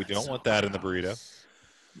 So Oh, we that's don't so want that in the burrito.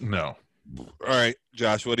 No. All right,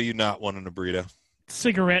 Josh, what do you not want in a burrito?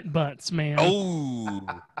 Cigarette butts, man. Oh.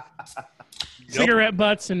 Cigarette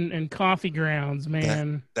butts and coffee grounds,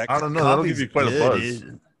 man. That I don't know. That'll give Coffee's you quite a good, buzz.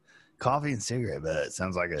 dude. Coffee and cigarette butt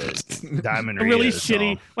sounds like a Diamond A really Rio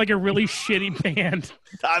shitty, song. like a really shitty band.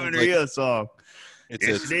 Diamond Like- Rio song. It's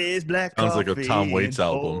Yesterday's black Sounds like a coffee Tom Waits and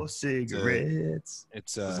album. 4 cigarettes.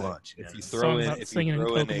 it's It's lunch. if you Yeah. throw Song in about if you singing in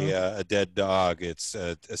throw in Kokomo. a dead dog, it's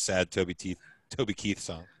a sad Toby Keith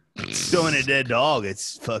song. Throwing a dead dog,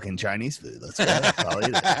 it's fucking Chinese food. Let's go. I'll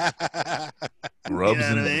eat it. Grubs You know what I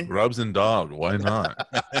and mean? grubs and dog. Why not?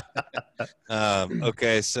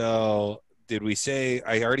 Okay, so did we say?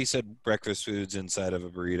 I already said breakfast foods inside of a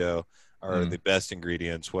burrito are the best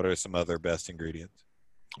ingredients. What are some other best ingredients?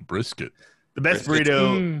 Brisket. The best Brisket.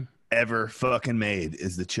 burrito Mm. ever fucking made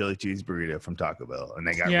is the chili cheese burrito from Taco Bell, and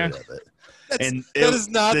they got Yeah. rid of it. That's, And that is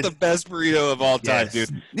not the- the best burrito of all time, Yes.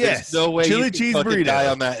 dude. Yes. There's no way Chili you can cheese fucking burrito. die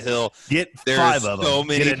on that hill. Get There's 5 of them. so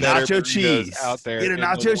many Get a better nacho burritos cheese. out there Get a in the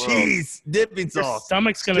nacho world. cheese dipping Your sauce.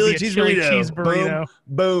 stomach's gonna Chili be a cheese chili burrito. cheese burrito.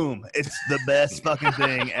 Boom. It's the best fucking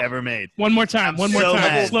thing ever made. One more time. One more so time.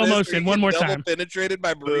 mad. Slow Are motion. you One more double time. penetrated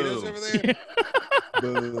by burritos Boom. over there?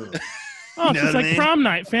 Boom. Oh, You know it's just what I like mean? prom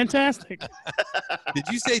night. Fantastic. Did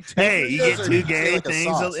you say two? Hey, you burritos, get or 2 did you say gay like a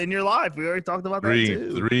things sauce? in your life. We already talked about that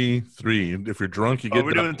Three. too. If you're drunk, you Oh, get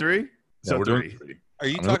we're double. doing 3? Yeah, So we're 3. doing 3. Are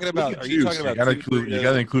you I mean, talking look about? at Are you talking about? You gotta two include. You burritos?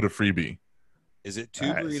 gotta include a freebie. Is it 2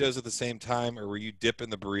 All right, burritos at the same time, or were you dipping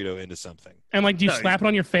the burrito into something? And like, do you No, slap it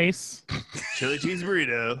on your face? Chili cheese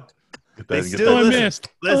burrito. Get They that, get still Oh, I listen. missed.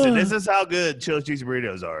 Listen, Ugh. this is how good chili cheese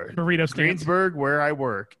burritos are. Burrito stands. Greensburg, where I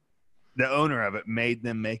work, the owner of it made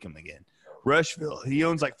them make them again. Rushville, he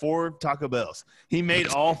owns like 4 Taco Bells. He made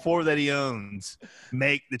all 4 that he owns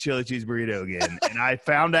make the chili cheese burrito again. And I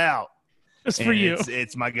found out. It's for and you.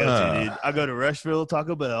 It's my go-to, dude. I go to Rushville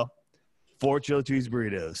Taco Bell, 4 chili cheese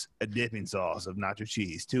burritos, a dipping sauce of nacho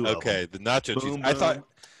cheese, 2 of them. Okay, the nacho cheese. Boom, I thought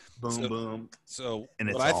boom, so- boom. so. And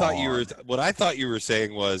What it's I thought on. you were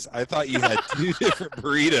saying was I thought you had 2 different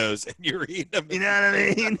burritos and you were eating them. You know what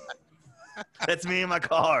I mean? That's me in my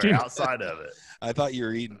car Dude. outside of it. I thought you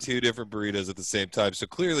were eating 2 different burritos at the same time. So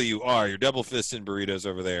clearly you are. You're double fisting burritos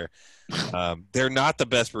over there. They're not the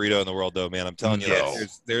best burrito in the world, though, man. I'm telling you. No.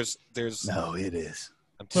 There's. No, it is.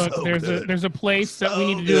 I'm Look, so there's good. a place that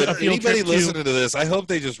we need to do Dude, a field anybody trip to. listening to this, I hope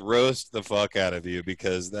they just roast the fuck out of you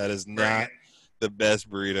because that is not the best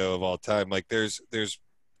burrito of all time. Like there's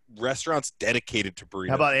restaurants dedicated to burritos.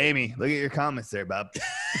 How about Amy? Look at your comments there, Bob.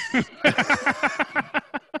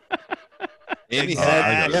 Amy Oh, said,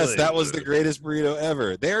 I got yes, it. that was the greatest burrito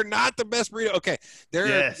ever. They're not the best burrito. Okay,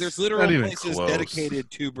 Yes. there's literal Not even places close. dedicated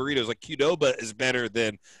to burritos. Like Qdoba is better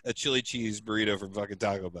than a chili cheese burrito from fucking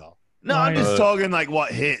Taco Bell. No, I'm Nice. just talking like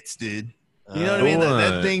what hits, dude. You know what I mean?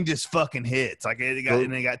 That What? thing just fucking hits. Like it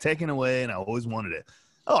got taken away, and I always wanted it.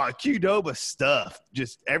 Oh, Qdoba stuff,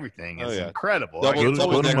 just everything is Oh, yeah. incredible. Double- Like, it's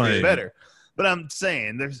double always decker. gonna get better. But I'm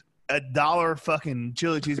saying there's $1 fucking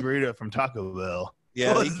chili cheese burrito from Taco Bell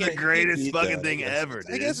Yeah, was you the can't greatest beat fucking that, thing I guess. ever,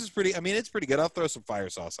 I dude. guess it's pretty. I mean, it's pretty good. I'll throw some fire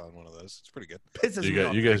sauce on one of those. It's pretty good. Pisses You me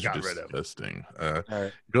off. you They guys are got rid of it. disgusting. All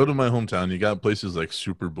right. Go to my hometown. You got places like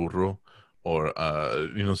Super Burro, or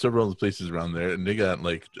several other places around there, and they got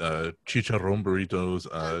like chicharron burritos.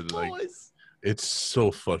 Boys. It's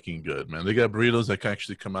so fucking good, man. They got burritos that can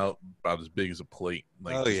actually come out about as big as a plate.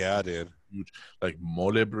 Like, Oh just yeah, dude. huge, like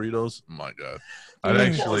mole burritos. My God, I'd Mm.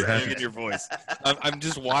 actually Balls have in your voice. I'm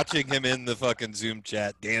just watching him in the fucking Zoom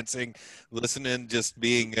chat, dancing, listening, just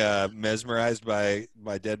being mesmerized by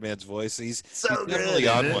Dead Man's voice. He's So definitely good,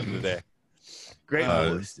 on isn't one it? today. Great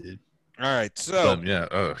Uh, voice, dude. All right, so done. Yeah.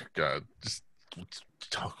 Oh God, just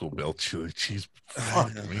Taco Bell chili cheese.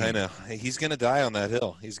 Fuck me. I know he's gonna die on that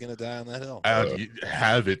hill. He's gonna die on that hill.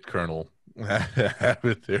 Have it, Colonel. Have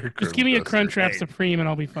it there, Colonel. Just give me a Dustin. Crunchwrap Hey. Supreme and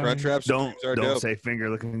I'll be fine. Crunchwrap Don't Supremes are dope. say finger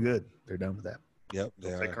looking good. They're done with that. Yep, they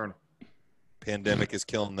Don't say are. Colonel. Pandemic is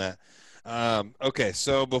killing that. Okay,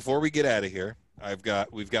 so before we get out of here,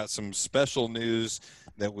 we've got some special news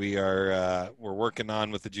that we're working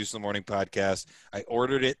on with the Juice in the Morning podcast. I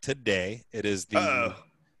ordered it today. It is the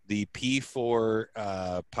P4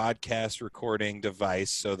 podcast recording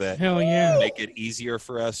device, so that Hell yeah. make it easier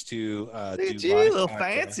for us to Look at do you, live little podcasts.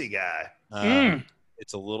 fancy guy.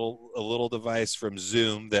 It's a little device from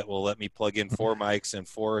Zoom that will let me plug in 4 mics and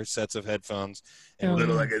 4 sets of headphones. And Hell we're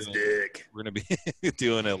Little yeah. like his dick. going to be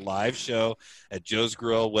doing a live show at Joe's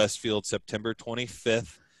Grill, Westfield, September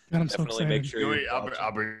 25th. God, I'm so Definitely excited. make sure you're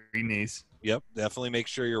I'll bring knees. Yep, definitely make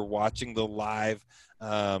sure you're watching the live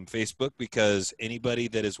Facebook, because anybody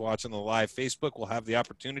that is watching the live Facebook will have the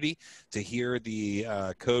opportunity to hear the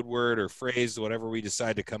code word or phrase, whatever we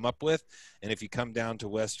decide to come up with. And if you come down to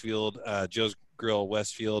Westfield, Joe's Grill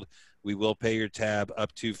Westfield, we will pay your tab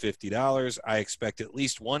up to $50. I expect at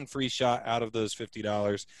least one free shot out of those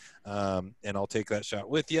 $50, and I'll take that shot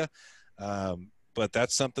with you. But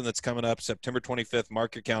that's something that's coming up September 25th.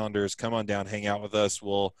 Mark your calendars. Come on down, hang out with us.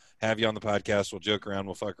 We'll have you on the podcast. We'll joke around.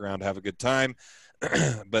 We'll fuck around, have a good time.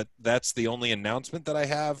 But that's the only announcement that I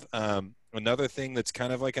have. Another thing that's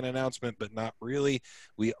kind of like an announcement, but not really.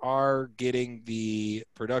 We are getting the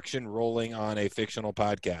production rolling on a fictional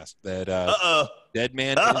podcast that Dead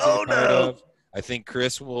Man is a part of. I think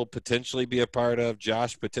Chris will potentially be a part of.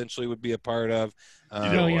 Josh potentially would be a part of. You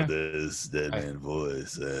Hell don't yeah. want this Dead Man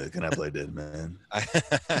voice. Can I play Dead Man?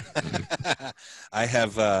 I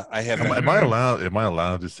have. Am I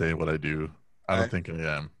allowed to say what I do? I don't think I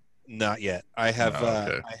am. Not yet. I have. No,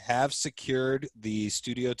 okay. I have secured the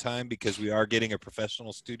studio time because we are getting a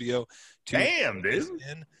professional studio. Damn, put this dude.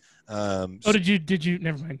 in. Oh, did you?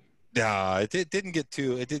 Never mind. Nah, it didn't get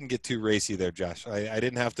too racy there, Josh. I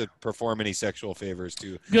didn't have to perform any sexual favors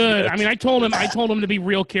to. Good. I mean, I told him to be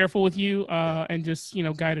real careful with you, and just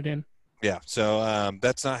guide it in. Yeah, so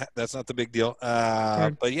that's not the big deal.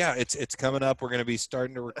 But yeah, it's coming up. We're going to be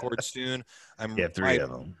starting to record soon. Yeah, 3 of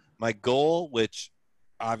them. My goal, which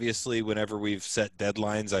obviously whenever we've set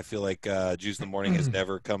deadlines, I feel like Juice in the Morning has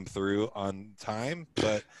never come through on time.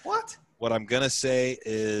 But what I'm going to say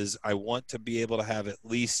is I want to be able to have at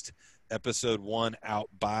least episode 1 out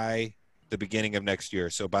by the beginning of next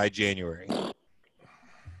year, so by January.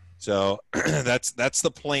 So that's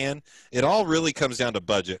the plan. It all really comes down to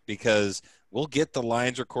budget, because we'll get the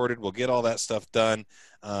lines recorded. We'll get all that stuff done.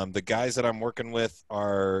 The guys that I'm working with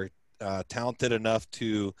are talented enough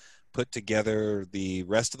to put together the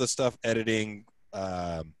rest of the stuff, editing,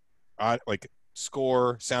 like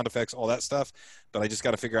score, sound effects, all that stuff. But I just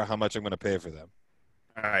got to figure out how much I'm going to pay for them.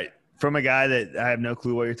 All right. From a guy that I have no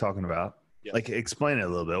clue what you're talking about. Yeah. Like, explain it a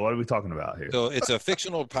little bit. What are we talking about here? So it's a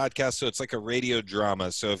fictional podcast, so it's like a radio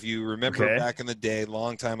drama. So if you remember back in the day,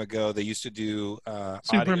 long time ago, they used to do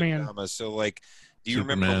Superman audio dramas. So like, do you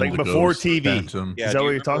Superman, remember Like the before Ghost, TV. Phantom. Yeah, Is do that you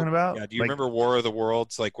what you're talking remember- about? Yeah, do you Like, remember War of the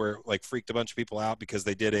Worlds? Like where like freaked a bunch of people out because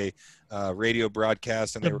they did a radio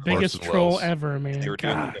broadcast and they the were biggest Orson troll Welles. ever, man. they were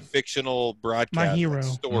doing God. a fictional broadcast hero.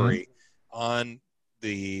 story on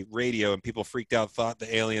the radio, and people freaked out, thought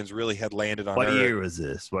the aliens really had landed on what Earth. year was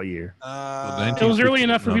this? What year? It was early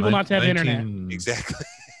enough for people not to have internet. Exactly.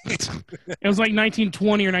 It was like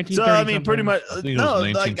 1920 or 1930. So I mean, pretty something. much. I think it No,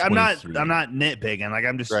 was like I'm 1923. not nitpicking. Like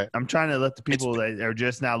I'm Right. I'm trying to let the people that are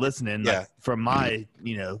just now listening, Yeah. like, from my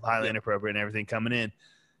highly inappropriate and everything coming in.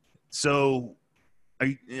 So,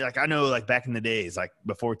 like I know, like back in the days, like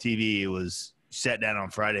before TV, it was sat down on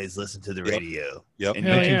Fridays, listen to the Yep. radio. Yep. And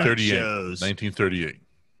Hell yeah. 1938. shows. 1938.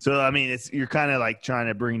 So I mean, you're kind of like trying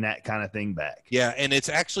to bring that kind of thing back. Yeah, and it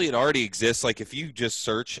already exists. Like if you just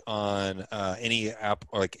search on any app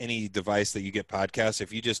or like any device that you get podcasts,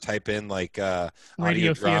 if you just type in like audio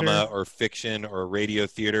Radio drama theater. or fiction or radio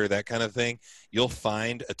theater, that kind of thing, you'll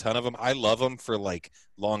find a ton of them. I love them for like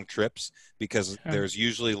long trips because Yeah. there's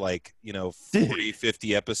usually like, 40,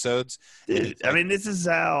 50 episodes. And Dude, it's I like- mean, this is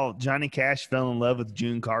how Johnny Cash fell in love with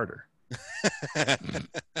June Carter. Well,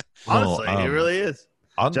 Honestly, it really is.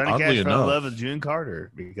 Johnny oddly Cash fell in enough, love with June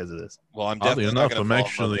Carter because of this. well, I'm Oddly definitely enough, not I'm going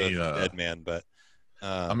to fall in love actually, with Dead Man, but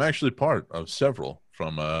I'm actually part of several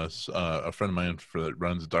from a friend of mine that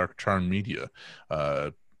runs Dark Charm Media.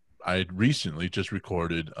 I recently just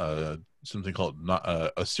recorded something called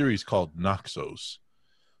a series called Noxos.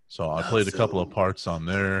 So I played a couple of parts on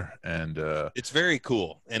there, and it's very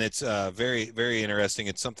cool, and it's very, very interesting.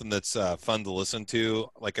 It's something that's fun to listen to.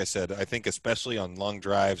 Like I said, I think especially on long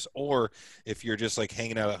drives, or if you're just like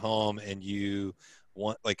hanging out at home and you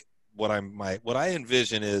want like what I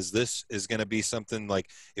envision is this is going to be something like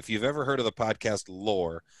if you've ever heard of the podcast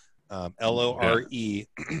Lore, Lore.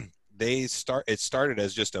 It started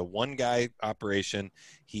as just a one guy operation.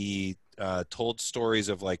 He told stories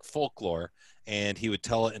of like folklore, and he would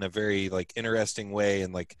tell it in a very like interesting way,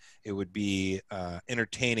 and like it would be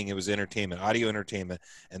entertaining. It was entertainment, audio entertainment.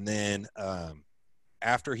 And then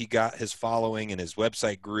after he got his following and his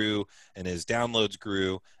website grew and his downloads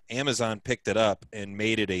grew, Amazon picked it up and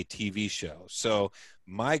made it a TV show. So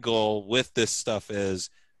my goal with this stuff is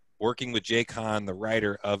working with Jake Hahn, the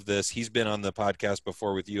writer of this. He's been on the podcast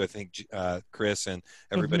before with you, I think, Chris and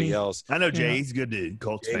everybody Mhm. else. I know Jay. Yeah. He's a good dude.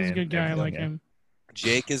 Colts fan. He's a good guy. I everything, like yeah. him.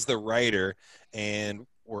 Jake is the writer, and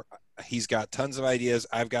he's got tons of ideas.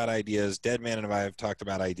 I've got ideas. Deadman and I have talked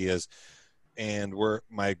about ideas, and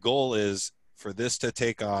my goal is for this to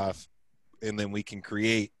take off, and then we can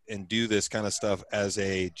create and do this kind of stuff as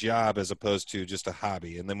a job as opposed to just a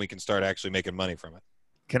hobby, and then we can start actually making money from it.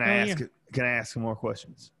 Can I Oh, ask? yeah. Can I ask some more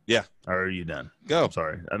questions? Yeah. Or are you done? Go. I'm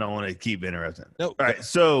sorry. I don't want to keep interrupting. No, All right.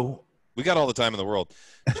 So we got all the time in the world.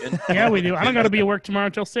 Jen, Yeah, we do. I don't got to be at work tomorrow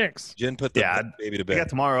till 6. Jen put the Yeah, baby to I got bed.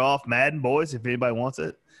 tomorrow off. Madden boys, if anybody wants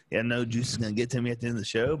it. Yeah, no juice is gonna get to me at the end of the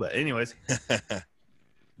show. But anyways,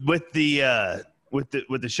 with the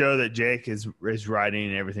show that Jake is writing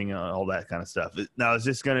and everything, all that kind of stuff. Now, is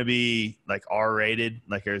this gonna be like R-rated?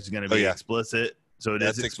 Like, or is it gonna be yeah. explicit? So it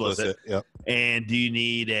That's is explicit. Yep. And do you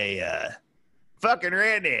need a fucking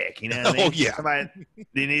redneck? You know what I mean? Oh, yeah.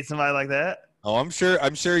 Do you need somebody like that? Oh, I'm sure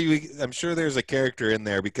there's a character in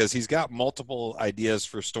there because he's got multiple ideas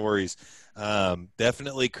for stories.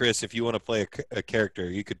 Definitely, Chris, if you want to play a character,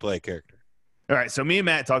 you could play a character. All right. So me and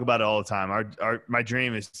Matt talk about it all the time. My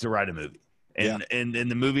dream is to write a movie. And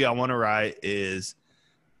the movie I want to write is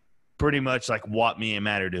pretty much like what me and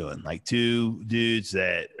Matt are doing. Like two dudes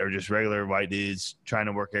that are just regular white dudes trying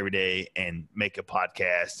to work every day and make a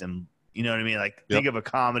podcast. And you know what I mean? Like think of a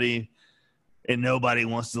comedy and nobody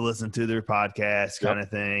wants to listen to their podcast kind of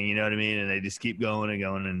thing. You know what I mean? And they just keep going and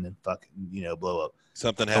going and then fucking, blow up.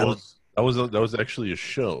 Something happens. that was actually a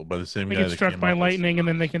show by the same They guy get that struck came by up with- lightning, and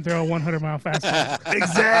then they can throw a 100-mile fastball.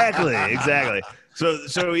 Exactly.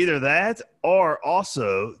 So either that or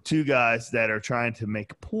also two guys that are trying to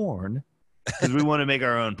make porn because we want to make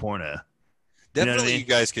our own porno. You know what I Definitely, mean? you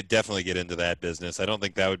guys could definitely get into that business. I don't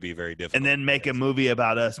think that would be very difficult. And then make a movie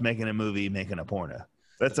about us making a movie, making a porno.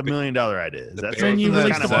 That's $1 million idea. That's Then you Isn't that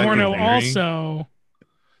release the Zack and porno Miri? also.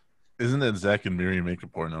 Isn't that Zach and Miri make a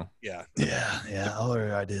porno? Yeah. Yeah. All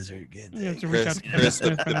our ideas are good. You have to reach out Chris, to Kevin Chris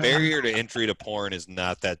Smith the for that. barrier to entry to porn is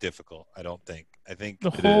not that difficult, I don't think. I think The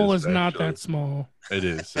It hole is, is not actually. that small. It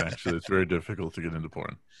is actually. It's very difficult to get into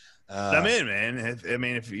porn. I'm in, man.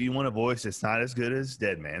 If you want a voice that's not as good as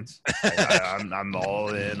Dead Man's, I'm all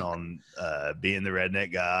in on being the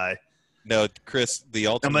redneck guy. no, Chris, the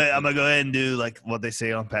I'm ultimate. gonna go ahead and do like what they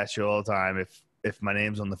say on Pat Show all the time. If my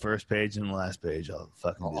name's on the first page and the last page, I'll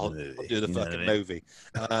fucking do I'll the movie. do the You know what fucking I mean? movie.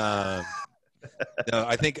 No,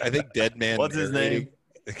 I think Dead Man. What's his name?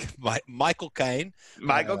 Michael Caine.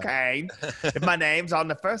 Michael Caine. If my name's on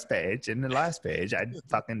the first page and the last page, I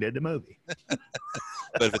fucking did the movie.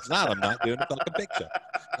 But if it's not, I'm not doing a fucking picture.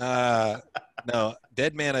 No,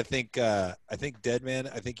 Dead Man. I think Dead Man.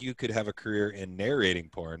 I think you could have a career in narrating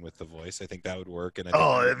porn with the voice. I think that would work, and I think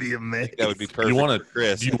Oh, that'd be amazing. that would be perfect. wanna- for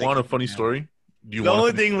Chris. Do you I think- want a funny story? Do you The want a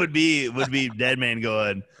only funny- thing would be Dead Man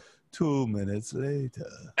going 2 minutes later.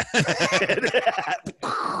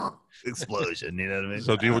 Explosion. You know what I mean?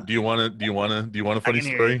 So do you want a funny can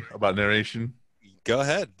hear story you. about narration? Go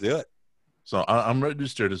ahead, do it. So I'm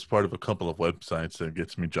registered as part of a couple of websites that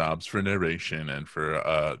gets me jobs for narration and for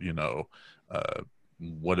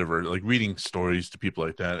whatever, like reading stories to people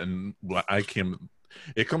like that. And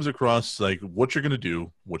it comes across like what you're going to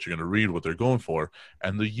do, what you're going to read, what they're going for,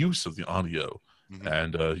 and the use of the audio. Mhm.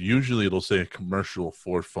 And usually it'll say a commercial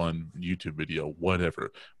for fun YouTube video,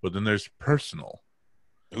 whatever. But then there's personal.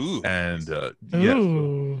 Ooh. And yeah,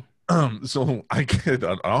 Ooh. so I get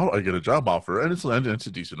a job offer, and it's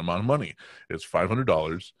a decent amount of money. It's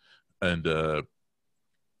 $500, and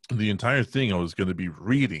the entire thing I was going to be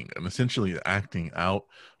reading and essentially acting out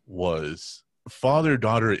was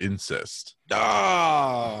father-daughter incest,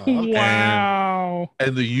 Ah. Wow.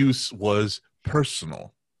 and the use was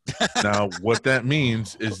personal. Now, what that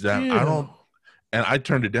means is that I don't. And I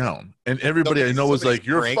turned it down. And everybody I know was like,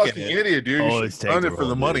 "You're a fucking idiot, dude. You should done it for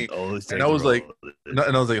the money." And I was like,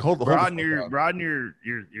 "Hold broaden your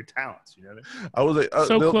talents." You know what I mean? I was like,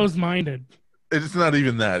 So no, closed-minded. it's not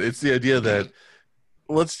even that. It's the idea that,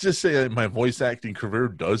 let's just say my voice acting career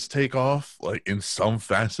does take off, like in some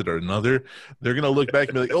facet or another. They're gonna look back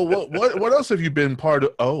and be like, "Oh, what else have you been part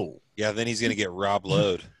of?" Oh, Yeah, then he's gonna get Rob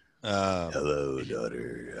Load. Hello,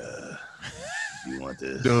 daughter. You want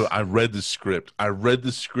this? dude, I read the script. I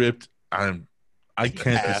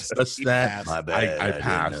can't discuss that. My bad. I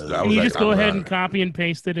passed. didn't know. I Can was you like, just go I'm ahead not- and copy and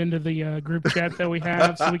paste it into the group chat that we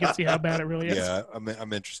have so we can see how bad it really is? Yeah, I'm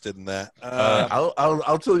interested in that.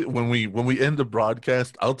 I'll tell you when we end the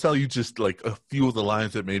broadcast. I'll tell you just like a few of the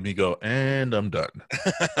lines that made me go, and I'm done.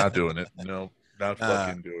 Not doing it. No, not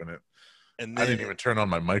fucking doing it. And I then, didn't even turn on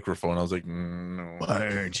my microphone. I was like, no. Why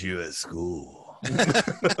aren't you at school? Was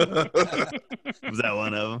that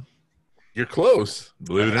one of them? You're close.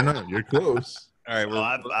 Believe it or not, you're close. all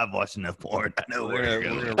right, I've watched enough porn. I know where we're you're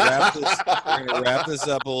gonna going. wrap this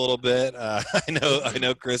up a little bit. I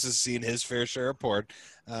know Chris has seen his fair share of porn,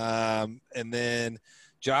 and then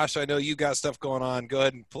Josh, I know you got stuff going on. Go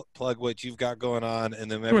ahead and plug what you've got going on, and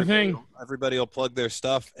then everybody will plug their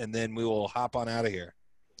stuff, and then we will hop on out of here.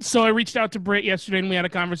 So I reached out to Britt yesterday and we had a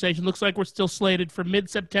conversation. Looks like we're still slated for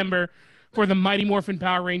mid-September for the Mighty Morphin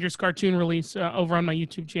Power Rangers cartoon release over on my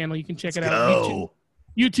YouTube channel. You can check it out. Go.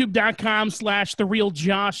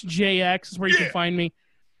 YouTube.com/TheRealJoshJX is where you can find me.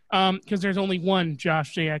 Because there's only one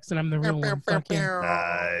Josh JX and I'm the real one. Fuck yeah.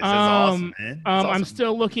 Nice. That's awesome, man. That's I'm awesome.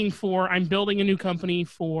 still I'm building a new company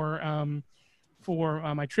for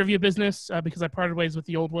my trivia business because I parted ways with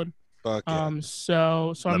the old one. Fuck yeah.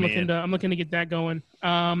 So I'm looking to get that going.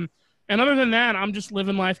 And other than that, I'm just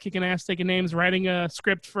living life, kicking ass, taking names, writing a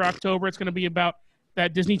script for October. It's going to be about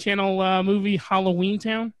that Disney Channel movie Halloween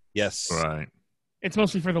Town. Yes. Right. It's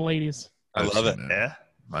mostly for the ladies. I love it. Yeah.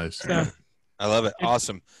 Nice. So, I love it.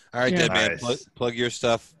 Awesome. All right, Yeah. Dead Man, Nice. plug your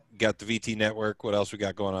stuff. Got the VT Network. What else we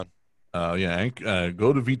got going on?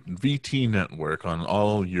 Go to VT Network on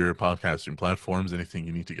all your podcasting platforms. Anything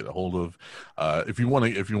you need to get a hold of. If you want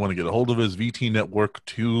to get a hold of us, VT Network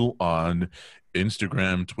 2 on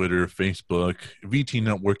Instagram, Twitter, Facebook,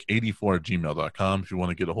 VTNetwork84@gmail.com. If you want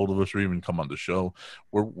to get a hold of us or even come on the show,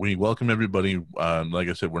 we welcome everybody. Like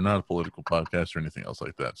I said, we're not a political podcast or anything else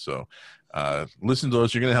like that. So listen to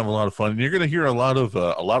us. You're gonna have a lot of fun. And you're gonna hear a lot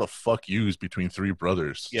of fuck yous between three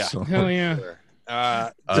brothers. Yeah. So, hell yeah. Sure.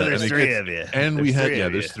 So there's and it three gets- of you. And There's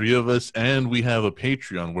there's three of us, and we have a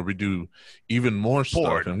Patreon where we do even more stuff,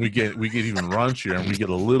 Porn. and we get even raunchier, and we get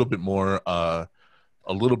a little bit more, a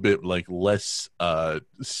little bit like less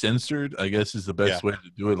censored, I guess is the best way to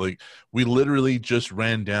do it. Like we literally just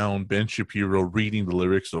ran down Ben Shapiro reading the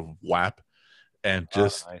lyrics of WAP, and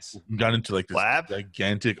just Nice. got into like this WAP?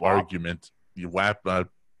 gigantic WAP? argument. WAP,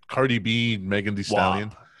 Cardi B, Megan Thee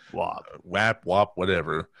Stallion, Wop. WAP,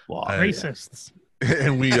 whatever, Wop. Racists.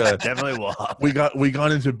 and we Definitely wop. we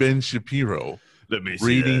got into Ben Shapiro. Let me see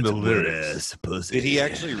reading that the wet lyrics. ass pussy. Did he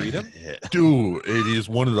actually read 'em? Yeah. Dude, it is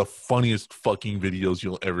one of the funniest fucking videos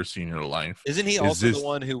you'll ever see in your life. Isn't he Is also this- the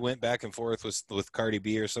one who went back and forth with Cardi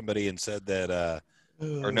B or somebody and said that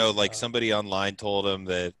or no, like somebody online told him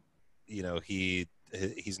that he's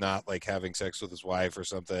not like having sex with his wife or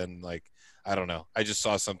something. Like I don't know. I just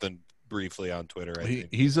saw something briefly on Twitter. I think.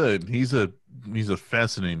 He's a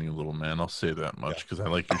fascinating little man. I'll say that much because I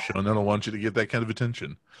like your show and I don't want you to get that kind of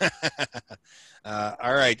attention.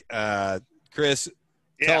 All right, Chris,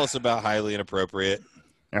 tell us about Highly Inappropriate.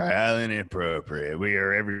 All right, Highly Inappropriate. We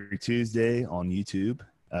are every Tuesday on YouTube.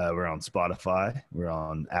 We're on Spotify. We're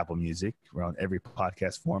on Apple Music. We're on every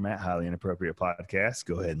podcast format. Highly Inappropriate Podcast.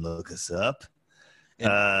 Go ahead and look us up. And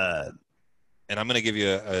I'm going to give you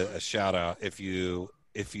a shout out if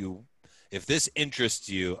this interests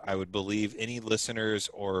you. I would believe any listeners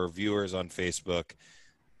or viewers on Facebook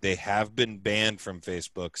They have been banned from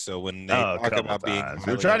Facebook. So when they a talk couple about being times.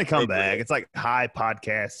 We're highly trying to come inappropriate- back. It's like High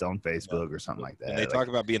Podcasts on Facebook or something like that. When they talk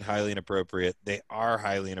about being highly inappropriate, they are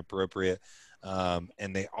highly inappropriate,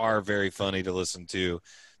 and they are very funny to listen to.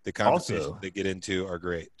 The conversations Also, they get into are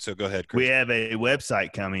great. So go ahead, we Chris. have a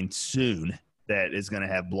website coming soon that is going to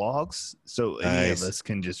have blogs, so any of Nice. us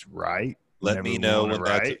can just write. Let whenever me we know wanna when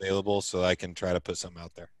that's write. available so I can try to put something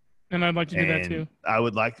out there. And I'd like to do that And too. I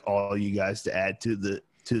would like all you guys to add to the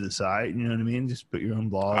site. You know what I mean? Just put your own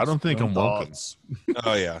blogs. I don't think your own I'm welcome. thoughts.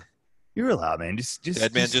 Oh yeah, You're allowed, man. Just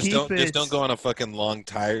Dead man, just keep don't go on a fucking long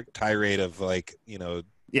tirade of like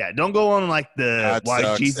Yeah, don't go on like the God why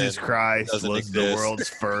sucks Jesus and Christ doesn't was the exist. world's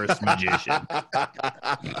first magician.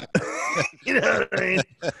 You know what I mean?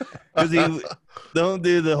 Because don't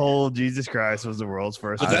do the whole Jesus Christ was the world's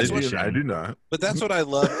first But that's what- magician. I do not. But that's what I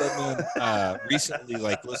love, Edmund. Recently,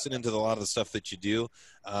 like listening to a lot of the stuff that you do.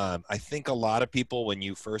 I think a lot of people, when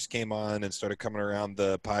you first came on and started coming around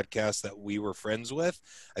the podcast that we were friends with,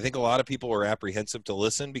 I think a lot of people were apprehensive to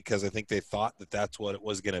listen because I think they thought that that's what it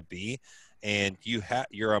was going to be. And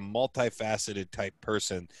you're a multifaceted type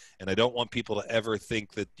person, and I don't want people to ever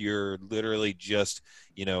think that you're literally just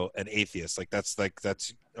an atheist. Like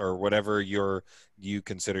that's or whatever you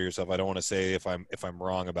consider yourself. I don't want to say if I'm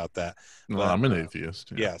wrong about that. No, But, I'm an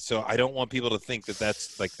atheist. Yeah, so I don't want people to think that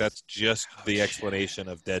that's just the explanation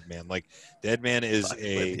of Dead Man. Like Dead Man is Fuck with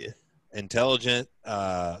a you. intelligent.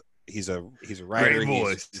 He's a writer. Great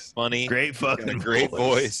voice. He's funny. Great He's got fucking a great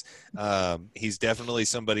voice. He's definitely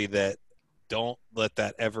somebody that don't let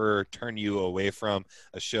that ever turn you away from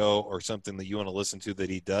a show or something that you want to listen to that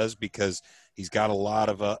he does, because he's got a lot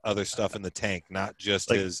of other stuff in the tank, not just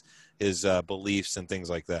Like- his beliefs and things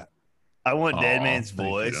like that. I want Dead Aw, Man's thank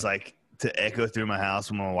voice you. like to echo through my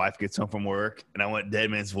house when my wife gets home from work, and I want Dead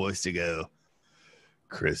Man's voice to go,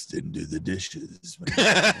 "Chris didn't do the dishes."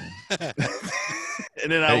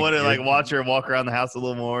 And then I Hey, want to kid. like watch her walk around the house a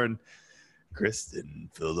little more, and Chris didn't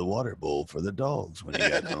fill the water bowl for the dogs when he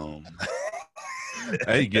got home.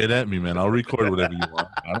 Hey, get at me, man. I'll record whatever you want.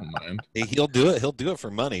 I don't mind. He'll do it. He'll do it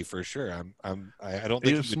for money for sure. I don't think It's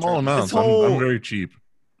he would small charge- amounts. This whole- I'm very cheap.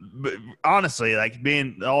 But honestly, like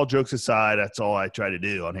being all jokes aside, that's all I try to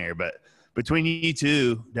do on here. But between you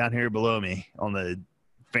two down here below me on the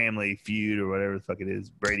Family Feud or whatever the fuck it is,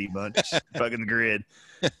 Brady Bunch, fucking the grid,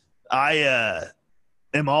 I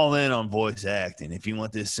am all in on voice acting. If you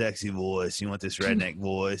want this sexy voice, you want this redneck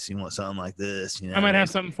voice, you want something like this, I might have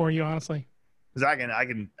something for you, honestly. because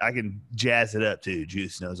I can jazz it up too.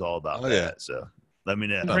 Juice knows all about Oh, that, yeah. so let me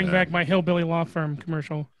know. Bring yeah. back my hillbilly law firm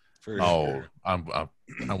commercial. for Oh, sure. I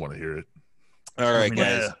want to hear it. All right, Let me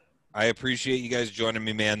guys. know. I appreciate you guys joining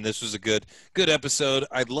me, man. This was a good episode.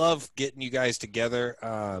 I love getting you guys together.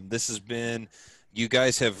 This has been. You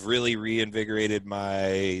guys have really reinvigorated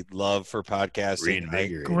my love for podcasting.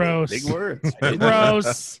 Reinvigorated. Gross. Big words.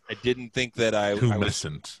 Gross. I didn't think that I was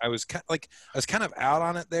Tumescent. I was kind of out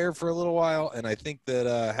on it there for a little while, and I think that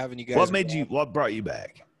having you guys. What brought you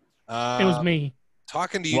back? It was me.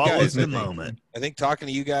 Talking to you What guys. was the I think. moment? I think talking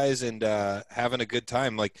to you guys and having a good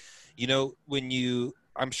time, like,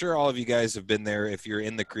 I'm sure all of you guys have been there. If you're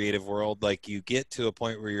in the creative world, like you get to a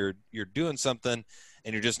point where you're doing something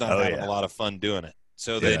and you're just not having yeah. a lot of fun doing it.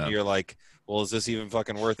 So then Yeah. you're like, well, is this even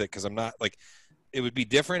fucking worth it? Because I'm not like, it would be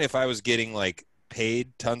different if I was getting like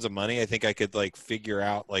paid tons of money. I think I could like figure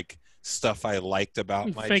out like stuff I liked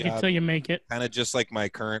about my Fake it job. till you make it. Kind of just like my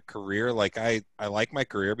current career. Like I like my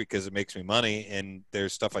career because it makes me money, and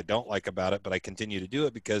there's stuff I don't like about it, but I continue to do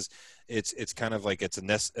it because it's kind of like it's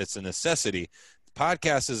a necessity.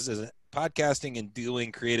 Podcasting and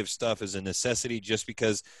doing creative stuff is a necessity, just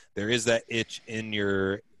because there is that itch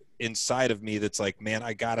inside of me that's like, man,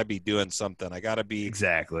 I gotta be doing something. I gotta be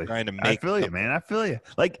Exactly. trying to I make. feel you, something. man. I feel you.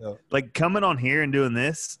 Like Yeah. coming on here and doing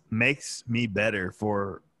this makes me better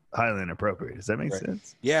for Highly Inappropriate. Does that make Right.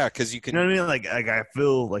 sense? Yeah, because you You can. know what I mean? Like I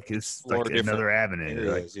feel like it's Explore like different another avenue.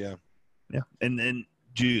 Like, areas, yeah. yeah. And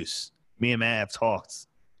Juice, me and Matt have talked.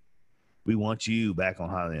 We want you back on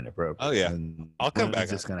Highly Inappropriate. Oh, yeah. And I'll come when back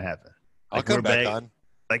is this on. gonna happen? I'll Like, come we're back back- on.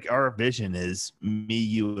 Like our vision is me,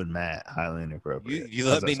 you, and Matt, Highly Inappropriate. You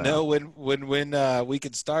How's let that me sound? know when we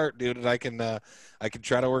can start, dude, and I can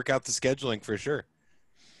try to work out the scheduling for sure.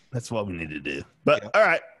 That's what we need to do. But Yeah. all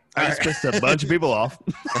right. I All just right. pissed a bunch of people off.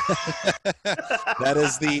 That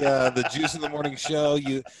is the Juice in the Morning show.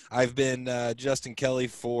 I've been Justin Kelly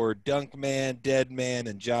for Dunkman, Deadman,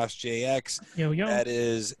 and Josh JX. Yo, yo. That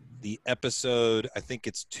is the episode. I think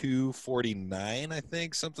it's 249. I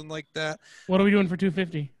think something like that. What are we doing for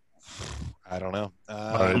 250? I don't know. All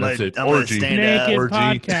right, I'm that's gonna- it. I'm gonna Orgy. stand Naked up. Orgy.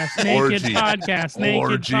 podcast. Naked Orgy. podcast. Naked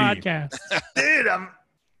Orgy. podcast. Dude,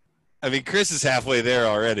 I mean, Chris is halfway there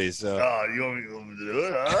already. So Oh, you want me to do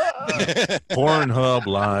it? Pornhub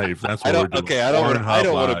Live. That's what we're doing. Okay, I don't want to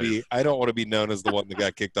Live. I don't want to be known as the one that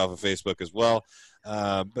got kicked off of Facebook as well.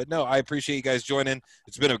 But no, I appreciate you guys joining.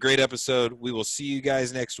 It's been a great episode. We will see you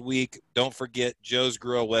guys next week. Don't forget Joe's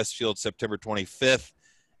Grill Westfield, September 25th,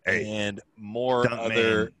 and more Dunkman.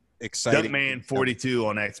 other exciting. Dunkman 42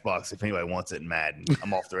 on Xbox. If anybody wants it in Madden,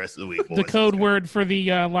 I'm off the rest of the week. The boys. code word for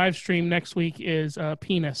the live stream next week is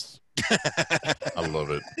penis. I love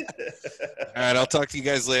it. All right, I'll talk to you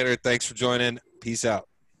guys later. Thanks for joining. Peace out.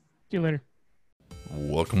 See you later.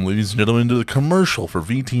 Welcome, ladies and gentlemen, to the commercial for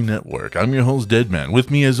VT Network. I'm your host, Deadman. With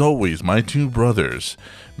me, as always, my two brothers,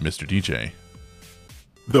 Mr. DJ,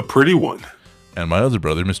 the pretty one, and my other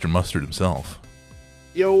brother, Mr. Mustard himself.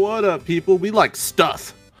 Yo, what up, people? We like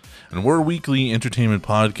stuff. And we're a weekly entertainment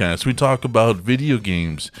podcast. We talk about video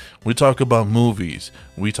games, we talk about movies,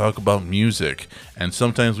 we talk about music, and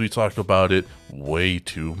sometimes we talk about it way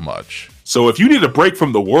too much. So if you need a break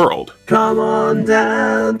from the world, come on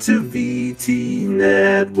down to VT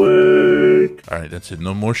Network. All right, that's it.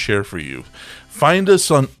 No more share for you. Find us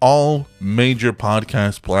on all major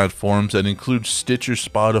podcast platforms that include Stitcher,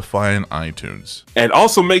 Spotify, and iTunes. And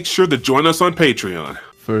also make sure to join us on Patreon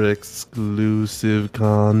for exclusive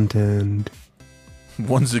content.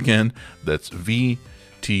 Once again, that's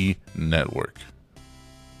VT Network.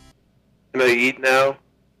 Can I eat now?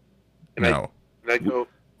 No. Can I go?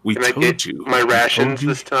 We Can I told get you. my We rations told you.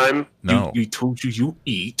 this time? No. We told you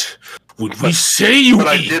eat. When we say you But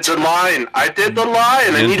I eat. did the line. I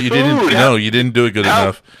need You food. didn't. No, you didn't do it good Help.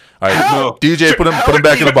 enough. All right, Help. DJ, put him Help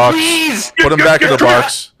back in the me, box. please. Put him back in the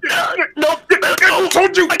box. No. I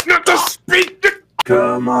told you not to speak.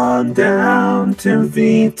 Come on down to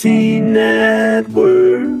VT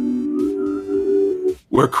Network.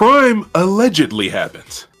 Where crime allegedly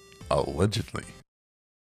happens. Allegedly.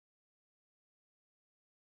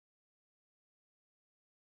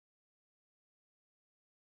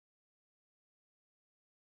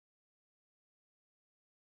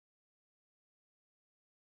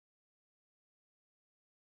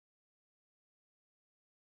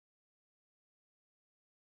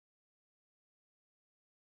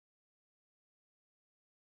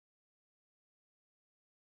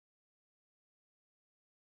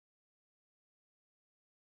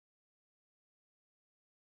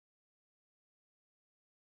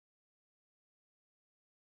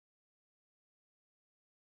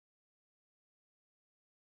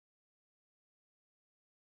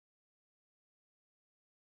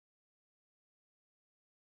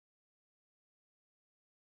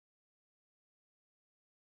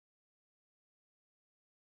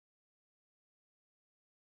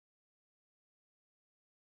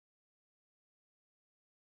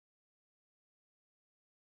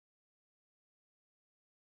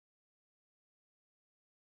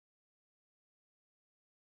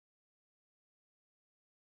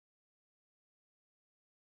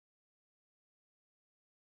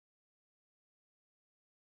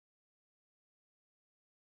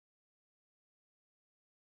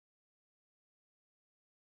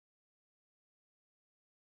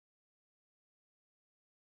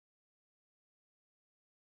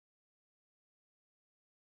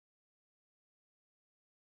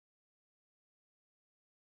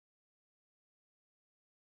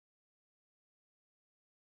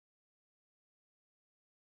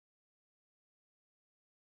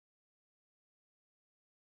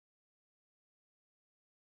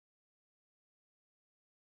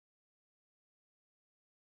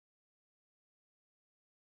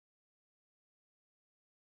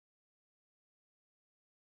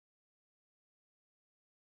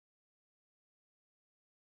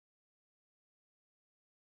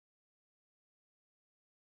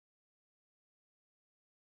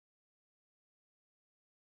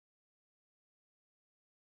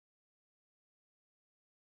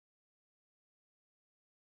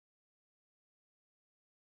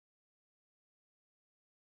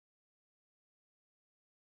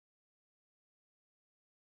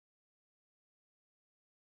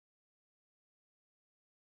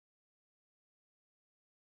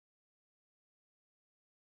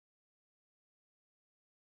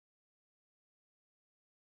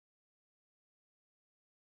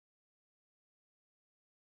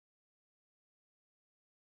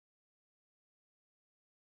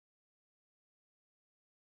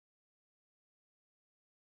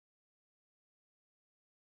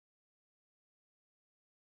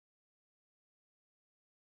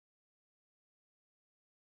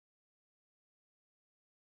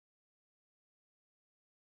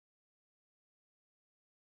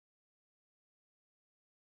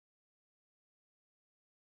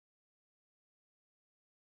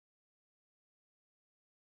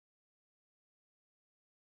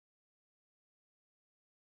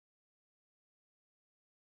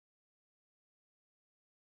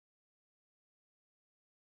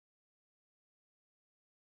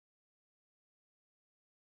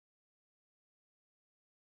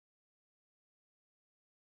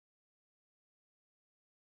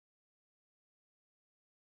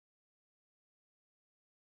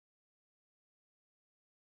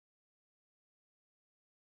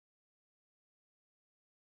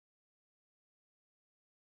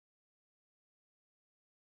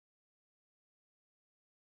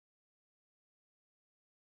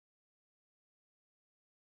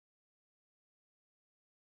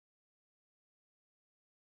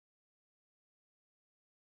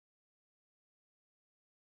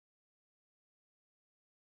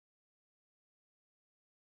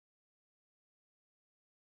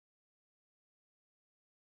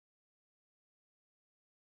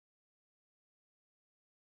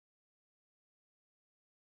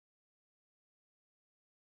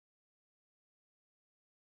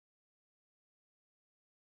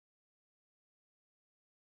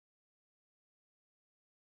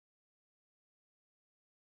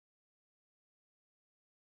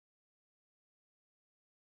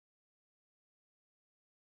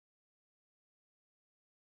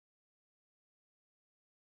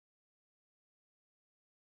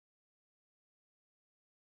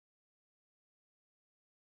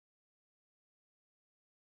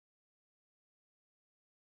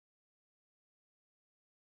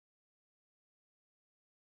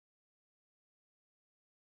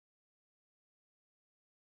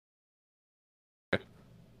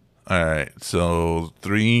 All right. So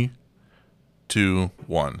 3, 2,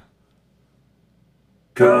 1.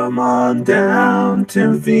 Come on down to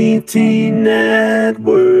VT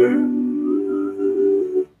Network.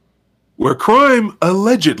 Where crime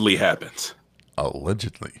allegedly happens.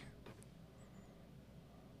 Allegedly.